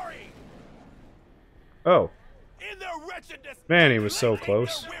Centauri? Oh, In their wretchedness, man, he was so they aid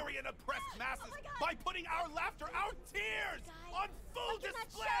close. their weary and oppressed masses by putting our laughter, our tears on full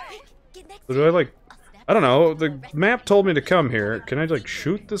display. So do I, like... I don't know, the map told me to come here. Can I, like,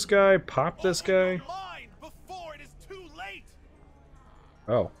 shoot this guy? Pop this guy? Mind before it is too late.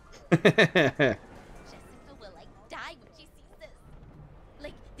 Oh. Jessica will like die when she sees this.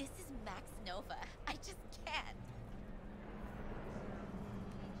 Like, this is Max Nova. I just can't.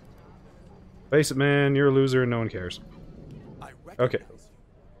 Face it, man, you're a loser and no one cares. I Okay. recognize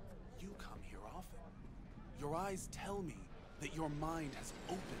you. You come here often. Your eyes tell me that your mind has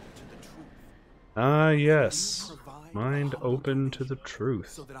opened to the truth. Ah, Will you yes. provide Mind a humble open to the donation truth.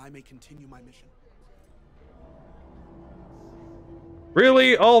 so that I may continue my mission.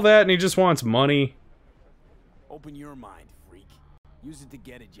 Really? All that and he just wants money? Open your mind, freak. Use it to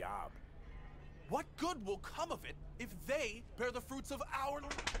get a job. What good will come of it if they bear the fruits of our...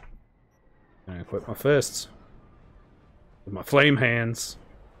 And I equip my fists. With my flame hands.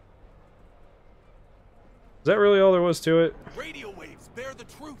 Is that really all there was to it? Radio waves bear the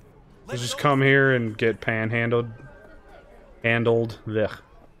truth. Let's just come here and get panhandled. Handled. Ugh.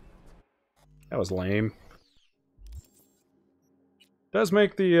 That was lame. Does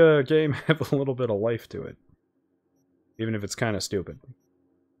make the game have a little bit of life to it. Even if it's kind of stupid.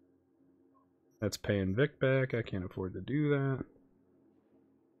 That's paying Vic back. I can't afford to do that.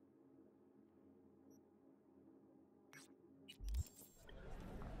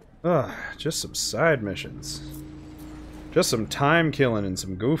 Ugh, just some side missions. Just some time killing and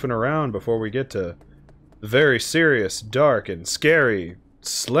some goofing around before we get to the very serious, dark, and scary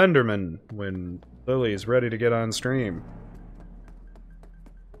Slenderman when Lily's ready to get on stream.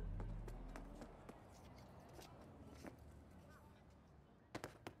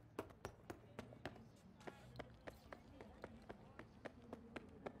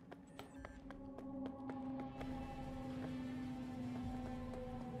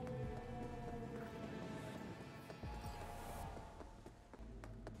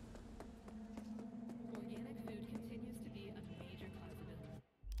 Organic food continues to be a major cause of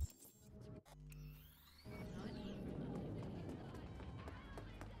illness.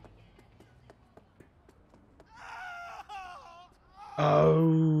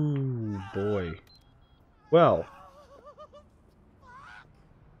 Oh, boy. Well.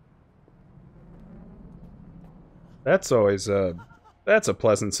 That's always that's a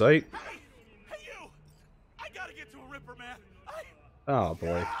pleasant sight. Hey, you! I gotta get to a Ripper, man. Oh,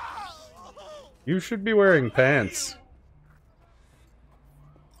 boy. You should be wearing pants.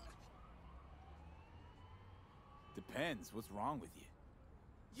 Depends. What's wrong with you?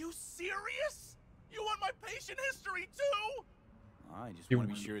 You serious? You want my patient history too? I just want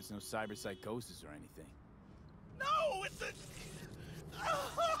to be sure it's no cyberpsychosis or anything. No, it's a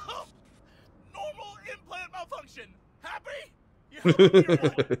normal implant malfunction. Happy? You have a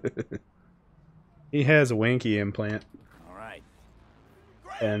weird one. He has a wanky implant, All right.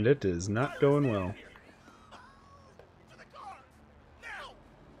 Great. and it is not going well. To the car. Now.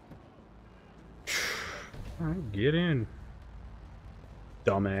 Alright, get in.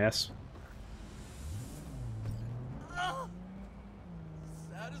 Dumbass.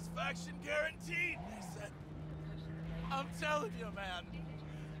 Satisfaction guaranteed, they said. I'm telling you, man.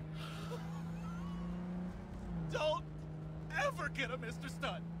 Don't ever get a Mr.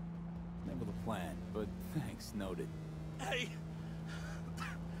 Stud. Never the plan, but thanks, noted. Hey.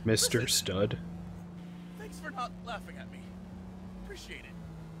 Mr. Listen, Stud. thanks for not laughing at me. Appreciate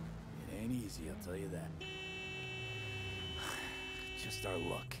it. It ain't easy, I'll tell you that. Just our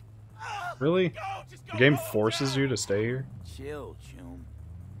luck. Really? Go, just go The game home forces now. you to stay here? Chill, Chum.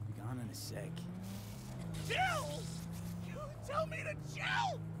 Be gone in a sec. Chill? You tell me to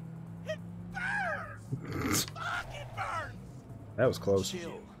chill? It burns! Fuck, it burns! That was close.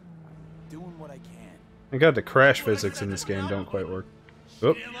 Chill. Doing what I can. I got the crash physics in this game don't quite work.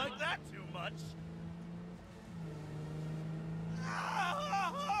 Oop. You like that too much?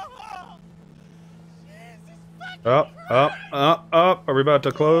 Jesus fucking Up. Are we about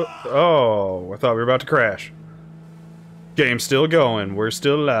to close? Oh, I thought we were about to crash. Game's still going. We're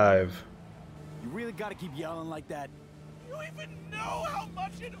still live. You really gotta keep yelling like that? You even know how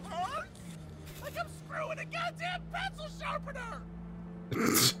much it hurts? Like I'm screwing a goddamn pencil sharpener!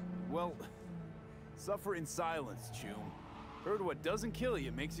 Well, suffer in silence, Chum. Heard what doesn't kill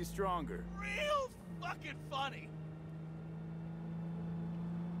you makes you stronger. Real fucking funny.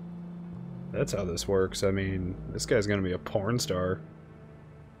 That's how this works. I mean, this guy's gonna be a porn star.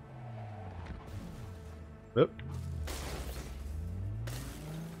 Oop.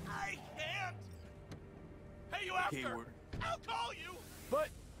 I can't. Hey, you after? Keyword. I'll call you. But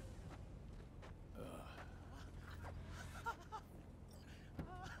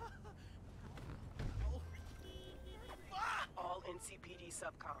All NCPD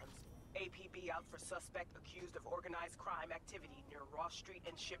subcons. APB out for suspect accused of organized crime activity near Ross Street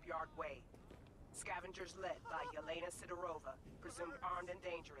and Shipyard Way. Scavengers led by Yelena Sidorova, presumed armed and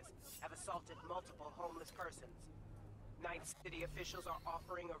dangerous, have assaulted multiple homeless persons. Night City officials are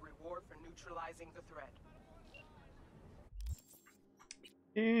offering a reward for neutralizing the threat.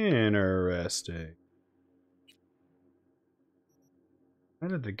 Interesting. How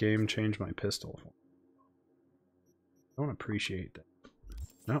did the game change my pistol? I don't appreciate that.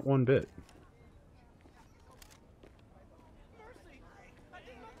 Not one bit.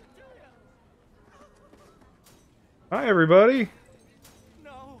 Hi, everybody.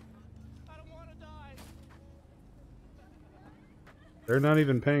 No, I don't want to die. They're not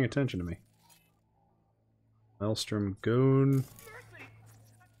even paying attention to me. Maelstrom Goon.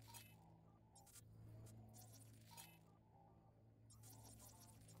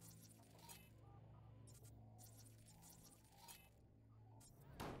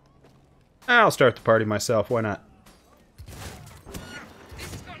 I'll start the party myself, why not?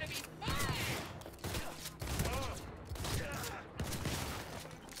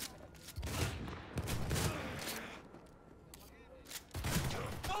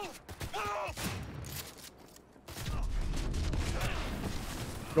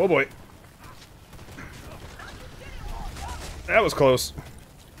 Oh boy. That was close.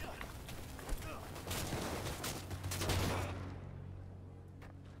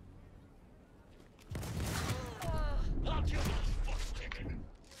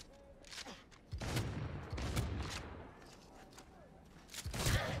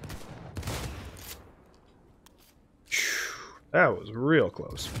 That was real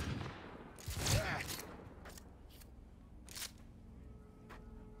close.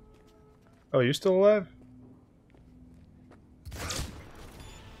 Oh, you still alive?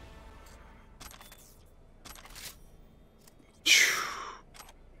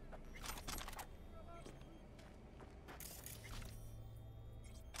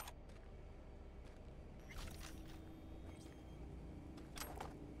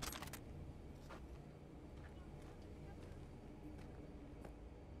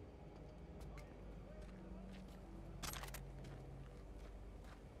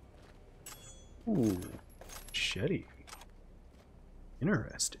 Ooh, machete.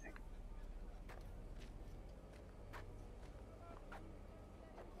 Interesting.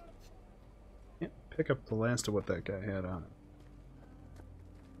 Can't pick up the last of what that guy had on him.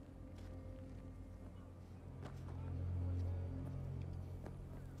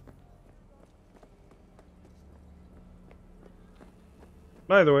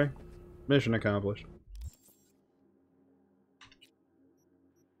 By the way, mission accomplished.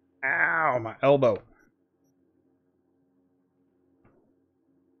 Ow, my elbow.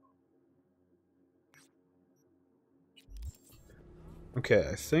 Okay,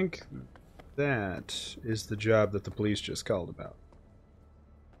 I think that is the job that the police just called about.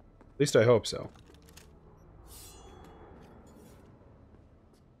 At least I hope so.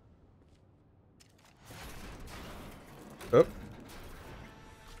 Oh.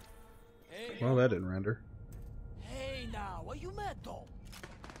 Well, that didn't render. Hey now, are you mad though?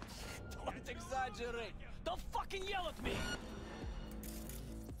 Don't exaggerate. Don't fucking yell at me.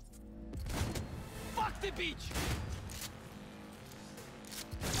 Fuck the beach.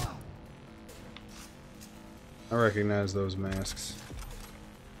 I recognize those masks.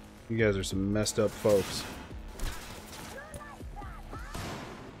 You guys are some messed up folks.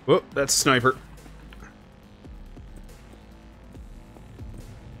 Whoop, that's sniper.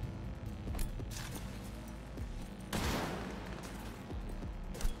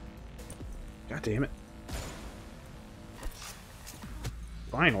 God damn it.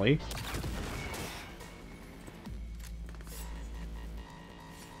 Finally.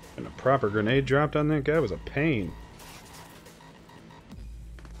 And a proper grenade dropped on that guy was a pain.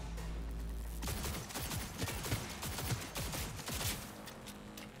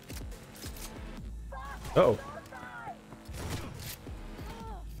 Uh-oh.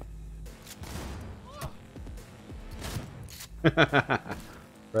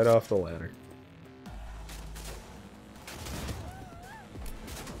 Right off the ladder.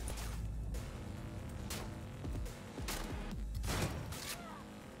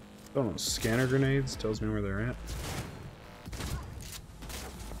 Oh no, scanner grenades tells me where they're at.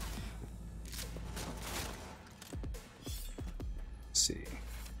 Let's see.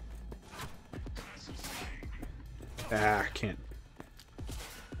 Ah, can't.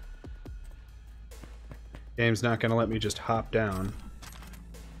 Game's not gonna let me just hop down.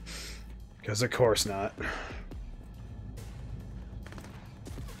 Because of course not.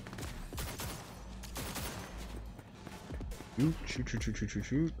 Shoot, shoot, shoot, shoot, shoot,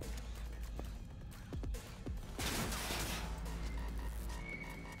 shoot.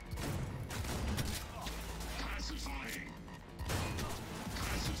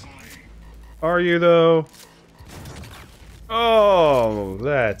 Are you though? Oh,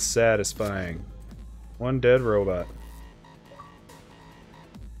 that's satisfying. One dead robot.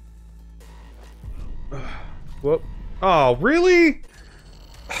 Whoop. Oh, really?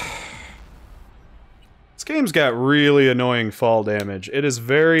 This game's got really annoying fall damage. It is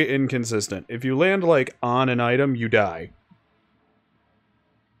very inconsistent. If you land, like, on an item, you die.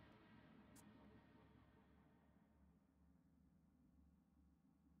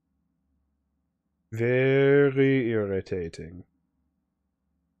 Very irritating.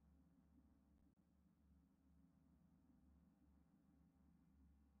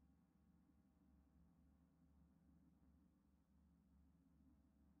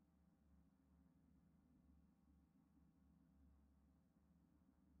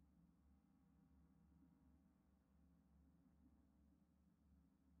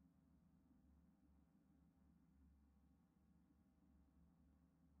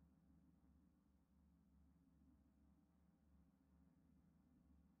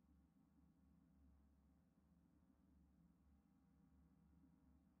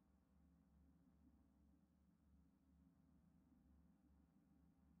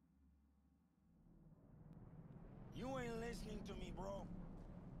 You ain't listening to me, bro.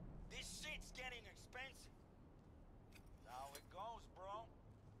 This shit's getting expensive. That's how it goes, bro.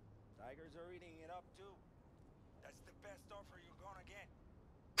 Tigers are eating it up, too. That's the best offer you're gonna get.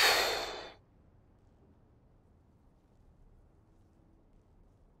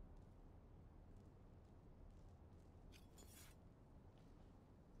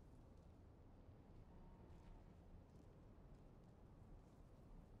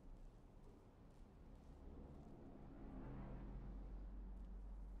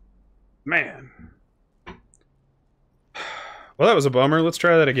 Man. Well, that was a bummer. Let's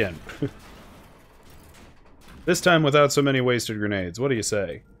try that again. This time without so many wasted grenades. What do you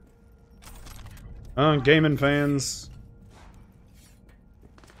say? Gaming fans.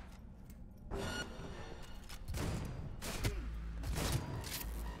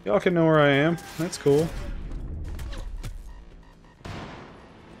 Y'all can know where I am. That's cool.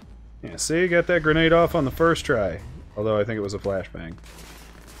 Yeah, see? Got that grenade off on the first try. Although I think it was a flashbang.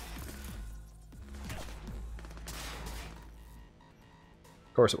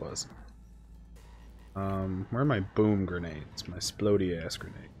 Of course it was. Where are my boom grenades? My splody ass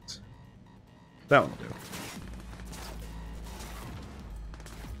grenades. That one will do.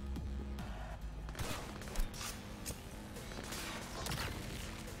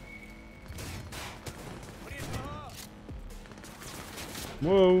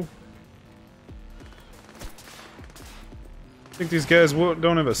 Whoa. I think these guys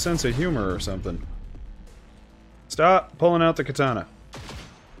don't have a sense of humor or something. Stop pulling out the katana.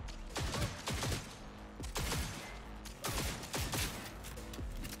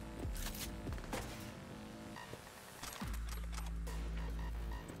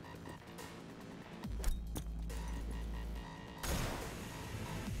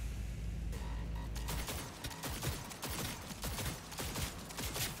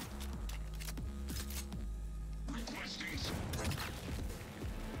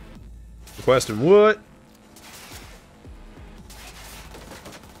 Question, what?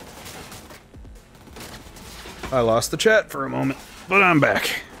 I lost the chat for a moment, but I'm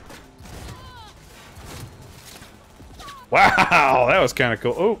back. Wow, that was kind of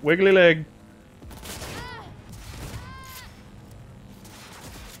cool. Oh, wiggly leg.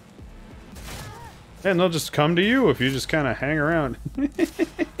 And they'll just come to you if you just kind of hang around. Alright,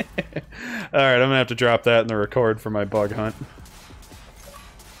 I'm gonna have to drop that in the record for my bug hunt.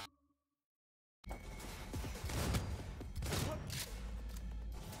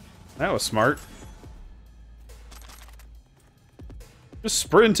 That was smart. Just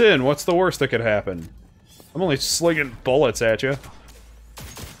sprint in. What's the worst that could happen? I'm only slinging bullets at you.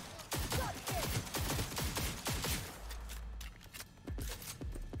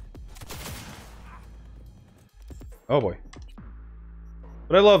 Oh boy.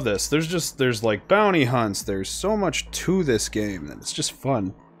 But I love this. There's like bounty hunts. There's so much to this game that it's just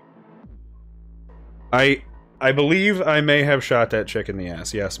fun. I believe I may have shot that chick in the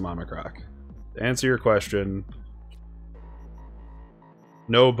ass. Yes, Mama Croc. To answer your question,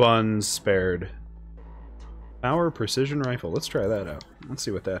 no buns spared. Power precision rifle. Let's try that out. Let's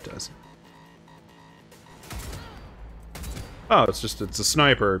see what that does. Oh, it's a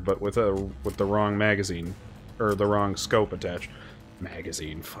sniper, but with the wrong magazine. Or the wrong scope attached.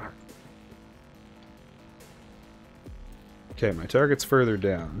 Magazine, fuck. Okay, my target's further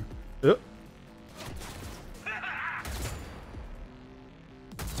down. Yep.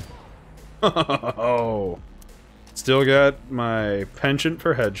 Oh, still got my penchant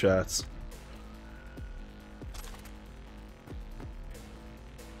for headshots.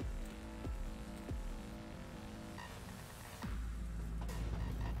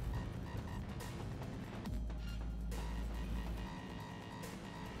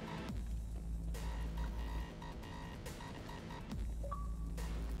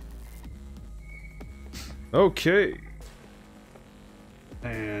 Okay.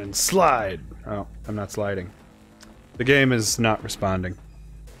 And slide. Oh, I'm not sliding. The game is not responding.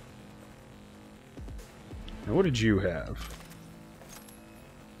 Now, what did you have?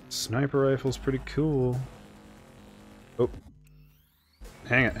 Sniper rifle's pretty cool. Oh.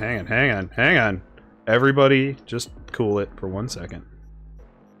 Hang on. Everybody, just cool it for 1 second.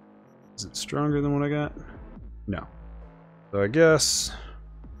 Is it stronger than what I got? No. So I guess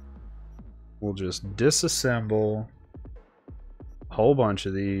we'll just disassemble a whole bunch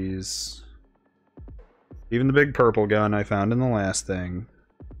of these. Even the big purple gun I found in the last thing.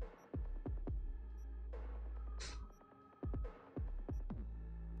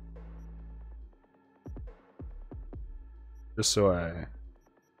 Just so I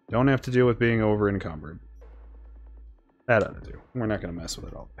don't have to deal with being over encumbered. That ought to do. We're not going to mess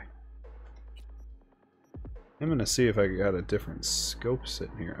with it all day. I'm going to see if I got a different scope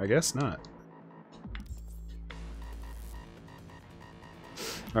sitting here. I guess not.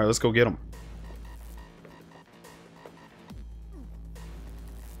 Alright, let's go get them.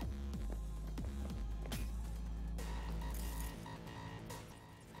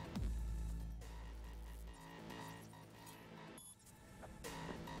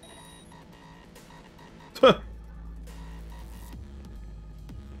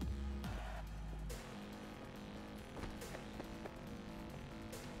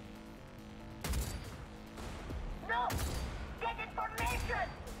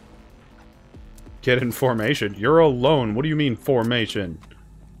 Get in formation? You're alone. What do you mean formation?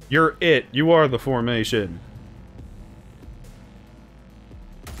 You're it. You are the formation.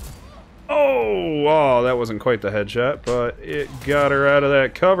 Oh, that wasn't quite the headshot, but it got her out of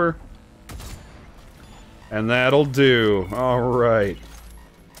that cover. And that'll do. Alright.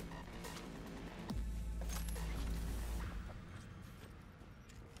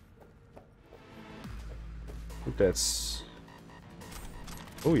 I think that's...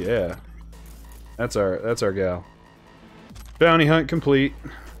 Oh yeah. That's our gal. Bounty hunt complete.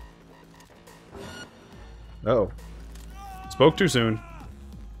 Uh-oh. Spoke too soon.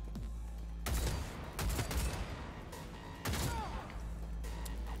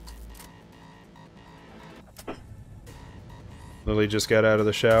 Lily just got out of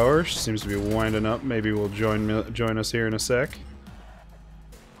the shower. She seems to be winding up. Maybe will join us here in a sec.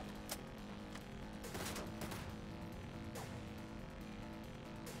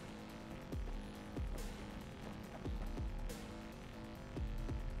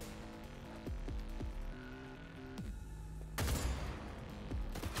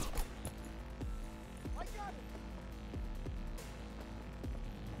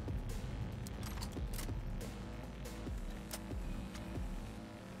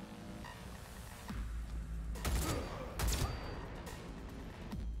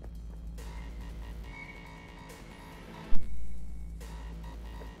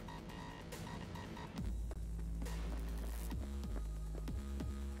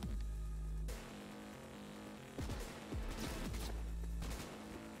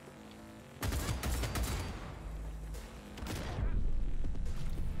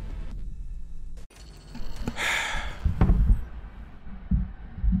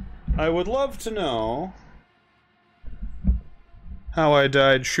 I would love to know how I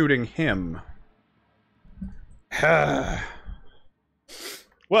died shooting him.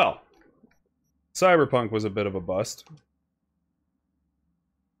 Well, Cyberpunk was a bit of a bust.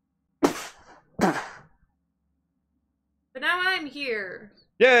 But now I'm here.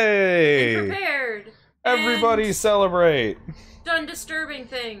 Yay! And prepared. Everybody and celebrate! done disturbing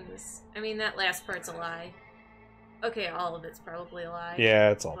things. I mean, that last part's a lie. Okay, all of it's probably a lie.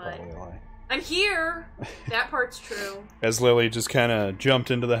 Yeah, it's all but probably a lie. I'm here! That part's true. As Lily just kind of jumped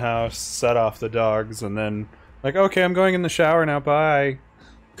into the house, set off the dogs, and then, like, okay, I'm going in the shower now, bye.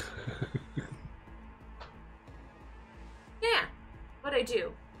 Yeah, what I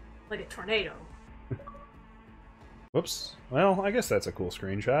do. Like a tornado. Whoops. Well, I guess that's a cool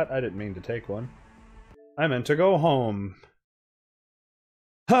screenshot. I didn't mean to take one. I meant to go home.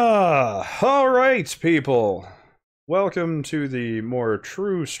 Alright, people. Welcome to the more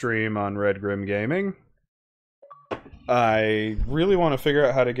true stream on Red Grim Gaming. I really want to figure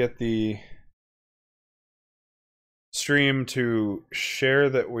out how to get the stream to share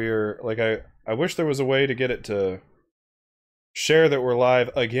that we're... Like, I wish there was a way to get it to share that we're live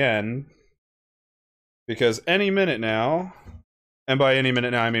again. Because any minute now, and by any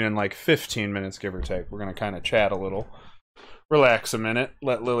minute now I mean in like 15 minutes give or take, we're going to kind of chat a little, relax a minute,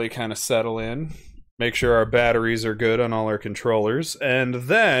 let Lily kind of settle in, make sure our batteries are good on all our controllers, and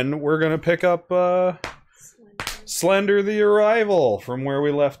then we're going to pick up Slender the Arrival from where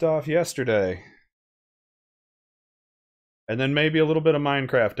we left off yesterday. And then maybe a little bit of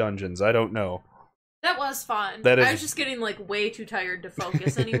Minecraft Dungeons, I don't know. That was fun. That is... I was just getting, like, way too tired to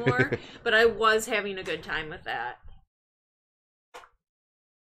focus anymore, but I was having a good time with that.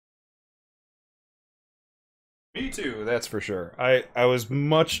 Me too, that's for sure. I was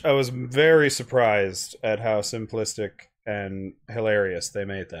very surprised at how simplistic and hilarious they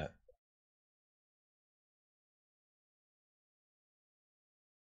made that.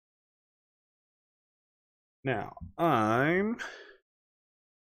 Now, I'm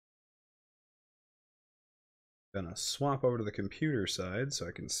gonna swap over to the computer side so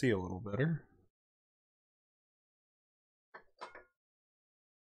I can see a little better.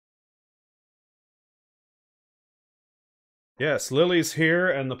 Yes, Lily's here,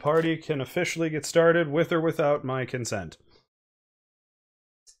 and the party can officially get started with or without my consent.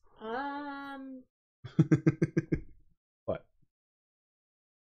 What?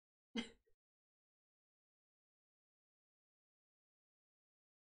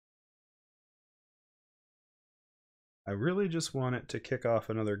 I really just want it to kick off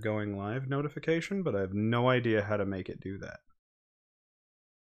another going live notification, but I have no idea how to make it do that.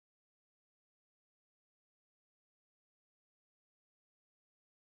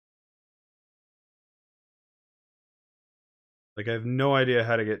 Like, I have no idea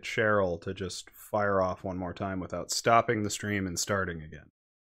how to get Cheryl to just fire off one more time without stopping the stream and starting again.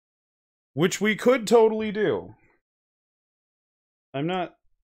 Which we could totally do. I'm not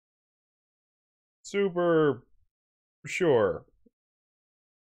super sure.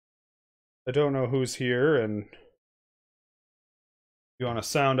 I don't know who's here, and you want to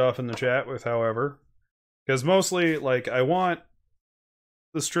sound off in the chat with however. Because mostly, like, I want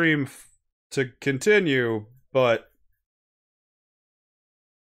the stream to continue, but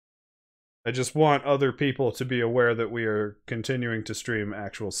I just want other people to be aware that we are continuing to stream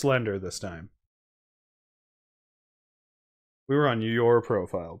actual Slender this time. We were on your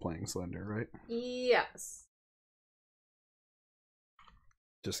profile playing Slender, right? Yes.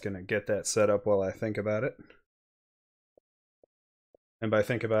 Just gonna get that set up while I think about it. And by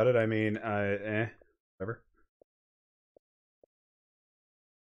think about it, I mean, whatever.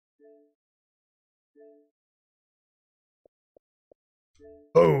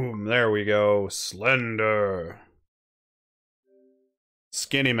 Boom! There we go. Slender.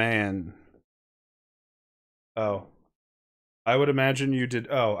 Skinny man. Oh. I would imagine you did...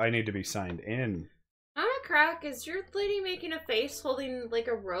 Oh, I need to be signed in. I'm a crack. Is your lady making a face holding, like,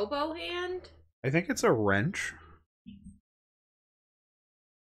 a robo hand? I think it's a wrench.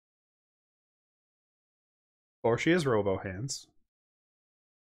 Or she has robo hands.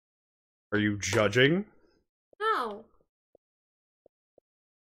 Are you judging? No.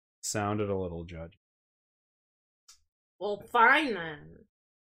 Sounded a little judge. Well, fine then.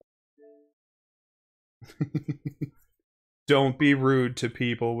 Don't be rude to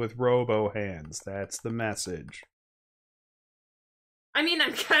people with robo hands. That's the message. I mean,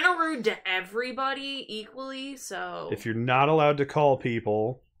 I'm kind of rude to everybody equally, so... If you're not allowed to call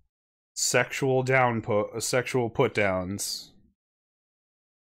people sexual put-downs...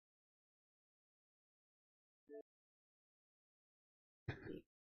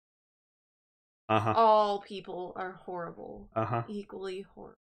 all people are horrible. Equally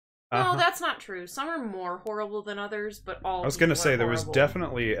horrible. No, that's not true. Some are more horrible than others, but all I was gonna say, there was horrible.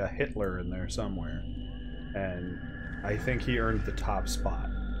 definitely a Hitler in there somewhere. And I think he earned the top spot.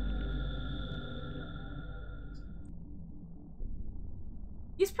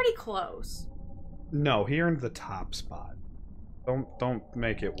 He's pretty close. No, he earned the top spot. Don't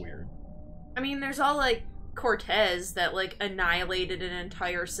make it weird. I mean, there's all, like, Cortez that, like, annihilated an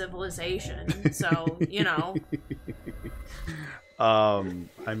entire civilization, so, you know.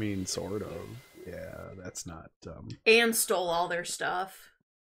 I mean, sort of. Yeah, that's not, And stole all their stuff.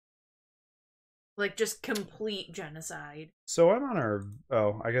 Like, just complete genocide. So I'm on our...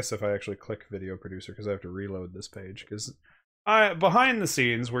 Oh, I guess if I actually click Video Producer, because I have to reload this page, because behind the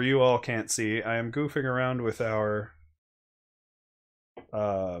scenes, where you all can't see, I am goofing around with our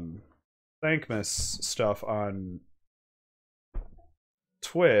Thankmas stuff on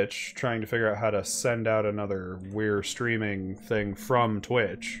Twitch, trying to figure out how to send out another we're streaming thing from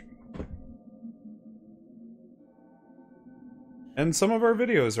Twitch. And some of our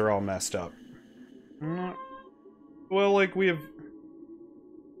videos are all messed up. Well, like we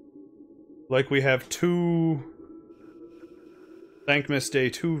have 2 Thankmas Day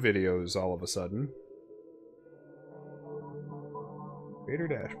 2 videos all of a sudden. Creator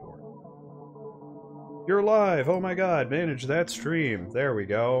dashboard. You're live! Oh my god, manage that stream. There we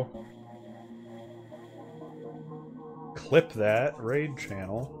go. Clip that, raid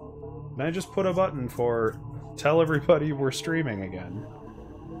channel. And I just put a button for tell everybody we're streaming again.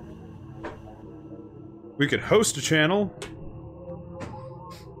 We could host a channel.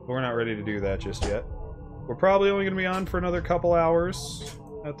 But we're not ready to do that just yet. We're probably only going to be on for another couple hours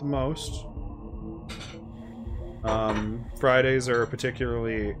at the most. Fridays are a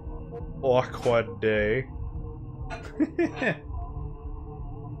particularly awkward day.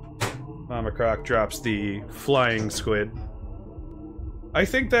 Mama Croc drops the flying squid. I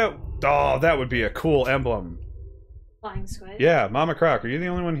think that... Oh, that would be a cool emblem. Flying squid? Yeah, Mama Croc, are you the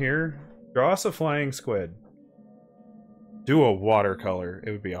only one here? Draw us a flying squid. Do a watercolor.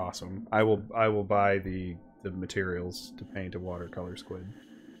 It would be awesome. I will buy the materials to paint a watercolor squid.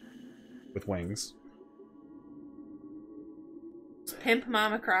 With wings. Pimp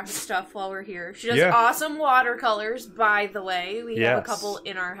Mama Croc's stuff while we're here. She does awesome watercolors, by the way. We have a couple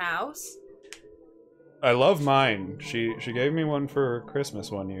in our house. I love mine. She gave me one for Christmas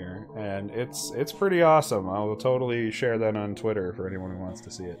one year, and it's pretty awesome. I will totally share that on Twitter for anyone who wants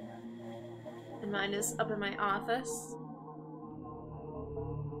to see it. And mine is up in my office.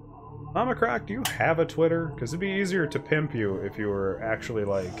 Mama Croc, do you have a Twitter? Because it'd be easier to pimp you if you were actually,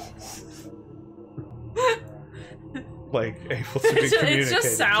 like... like, able to be communicated It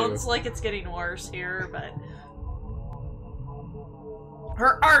just sounds to. like it's getting worse here, but...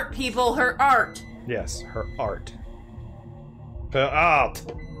 Her art, people! Her art! Yes, her art. Her art!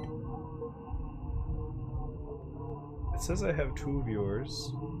 It says I have 2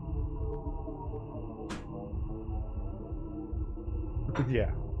 viewers.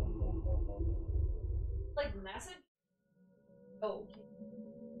 Yeah. Like, message? Oh.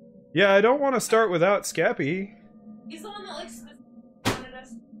 Yeah, I don't want to start without Scappy. He's the one that, like, wanted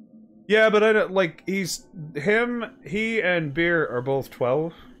us. Yeah, but I don't, like, he and Beer are both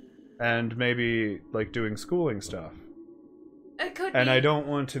 12, and maybe, like, doing schooling stuff. It could and be. I don't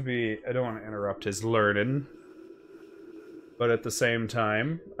want to interrupt his learning. But at the same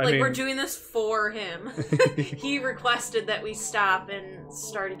time, I mean... we're doing this for him. He requested that we stop and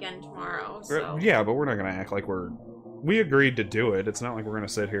start again tomorrow, so... Yeah, but we're not gonna act like we agreed to do it. It's not like we're gonna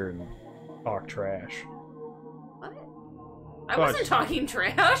sit here and talk trash. What? I wasn't talking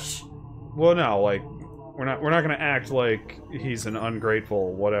trash! Well, no, like, we're not gonna act like he's an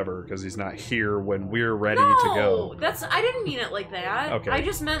ungrateful whatever, because he's not here when we're ready to go. I didn't mean it like that. Okay. I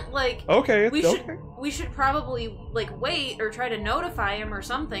just meant, like... Okay, we should probably, like, wait or try to notify him or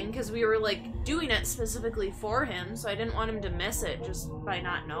something, because we were, like, doing it specifically for him, so I didn't want him to miss it just by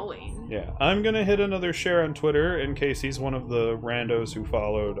not knowing. Yeah, I'm gonna hit another share on Twitter, in case he's one of the randos who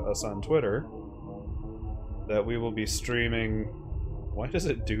followed us on Twitter, that we will be streaming... Why does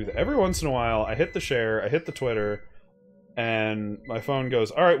it do that? Every once in a while, I hit the share, I hit the Twitter, and my phone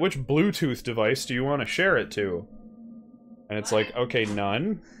goes, alright, which Bluetooth device do you want to share it to? And it's like, okay,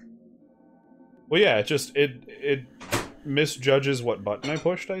 none? Well, yeah, it misjudges what button I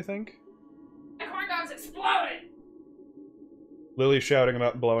pushed, I think. My corn dog's exploded! Lily's shouting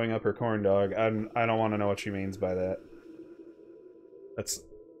about blowing up her corn dog. I don't want to know what she means by that.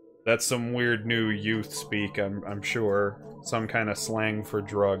 That's some weird new youth speak, I'm sure. Some kind of slang for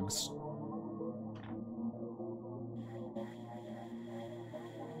drugs.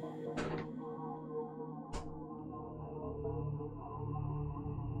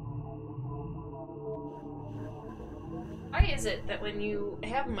 is it that when you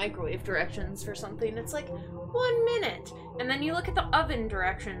have microwave directions for something, it's like 1 minute, and then you look at the oven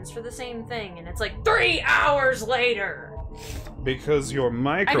directions for the same thing, and it's like 3 hours later? Because your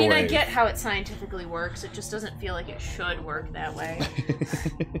microwave... I mean, I get how it scientifically works, it just doesn't feel like it should work that way.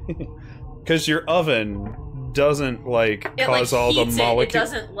 Because your oven doesn't, like, cause all the molecules... It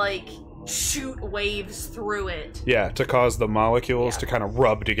doesn't, like, shoot waves through it. Yeah, to cause the molecules to kind of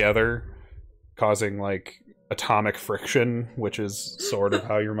rub together, causing, like, atomic friction, which is sort of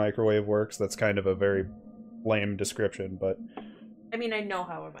how your microwave works. That's kind of a very lame description, but... I mean, I know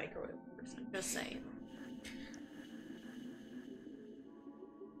how a microwave works, I'm just saying.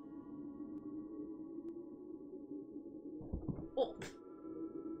 Oh.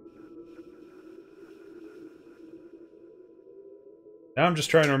 Now I'm just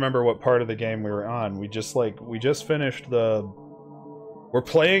trying to remember what part of the game we were on. We just finished the... We're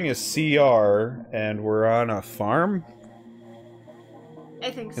playing as CR, and we're on a farm?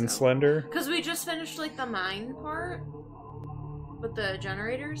 I think so. In Slender? Because we just finished, like, the mine part? With the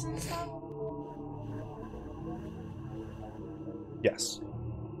generators and stuff? Yes.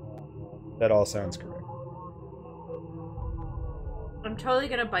 That all sounds correct. I'm totally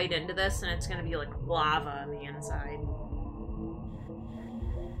gonna bite into this, and it's gonna be, like, lava on the inside.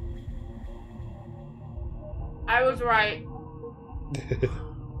 I was right.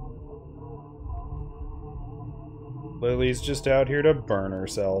 Lily's just out here to burn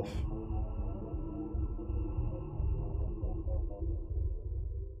herself.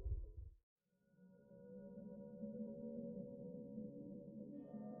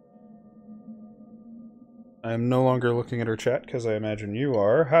 I'm no longer looking at her chat because I imagine you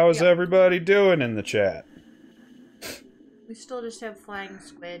are. How's everybody doing in the chat? We still just have flying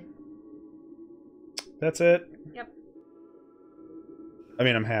squid. That's it? Yep. I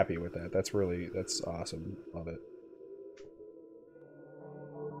mean, I'm happy with that. That's awesome. Love it.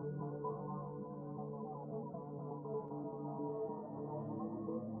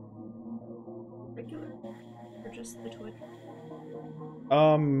 Regular? Or just the Twitch?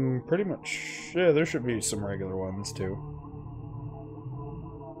 Pretty much. Yeah, there should be some regular ones, too.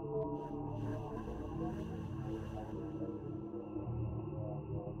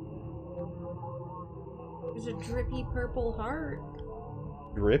 There's a drippy purple heart.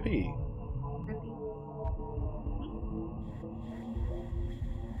 Drippy? Drippy.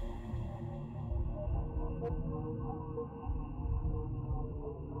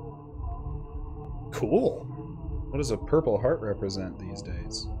 Cool. What does a purple heart represent these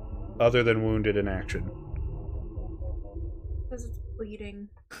days? Other than wounded in action. Because it's bleeding.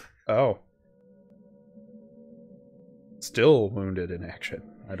 Oh. Still wounded in action.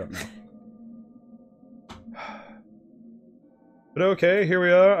 I don't know. But okay, here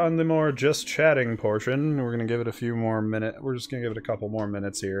we are on the more just chatting portion. We're gonna give it a few more minutes. We're just gonna give it a couple more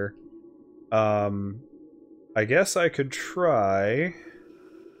minutes here. I guess I could try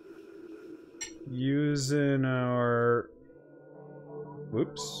using our...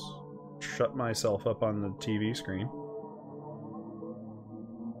 Whoops. Shut myself up on the TV screen.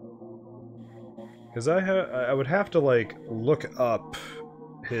 Because I would have to, like, look up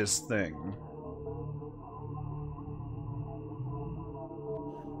his thing.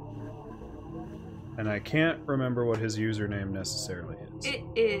 And I can't remember what his username necessarily is. It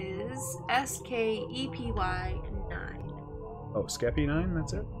is SKEPY9. Oh, Skeppy9?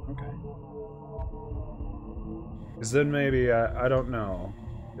 That's it? Okay. Because then maybe, I don't know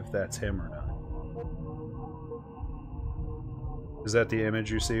if that's him or not. Is that the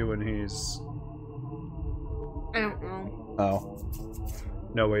image you see when he's... I don't know. Oh.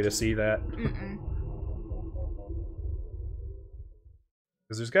 No way to see that? Mm-mm.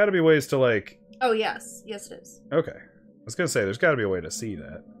 Because there's got to be ways to, like... Oh, yes. Yes, it is. Okay. I was gonna say, there's got to be a way to see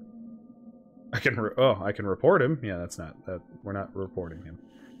that. I can I can report him. Yeah, that's not... we're not reporting him.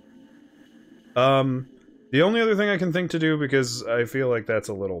 The only other thing I can think to do, because I feel like that's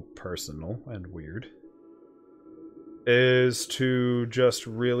a little personal and weird, is to just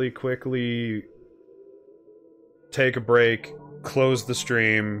really quickly take a break, close the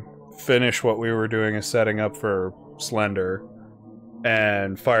stream, finish what we were doing as setting up for Slender,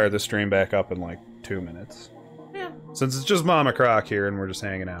 and fire the stream back up in like 2 minutes. Yeah. Since it's just Mama Croc here and we're just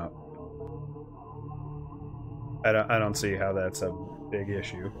hanging out. I don't see how that's a big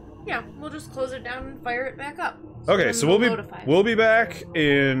issue. Yeah, we'll just close it down and fire it back up. Okay, so we'll be back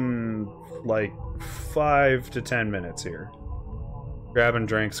in like 5 to 10 minutes here. Grabbing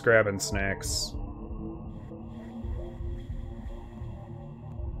drinks, grabbing snacks.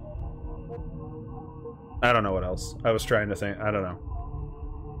 I don't know what else. I was trying to think. I don't know.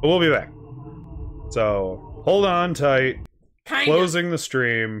 But we'll be back. So, hold on tight. Kinda. closing the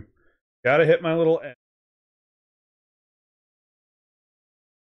stream. Gotta hit my little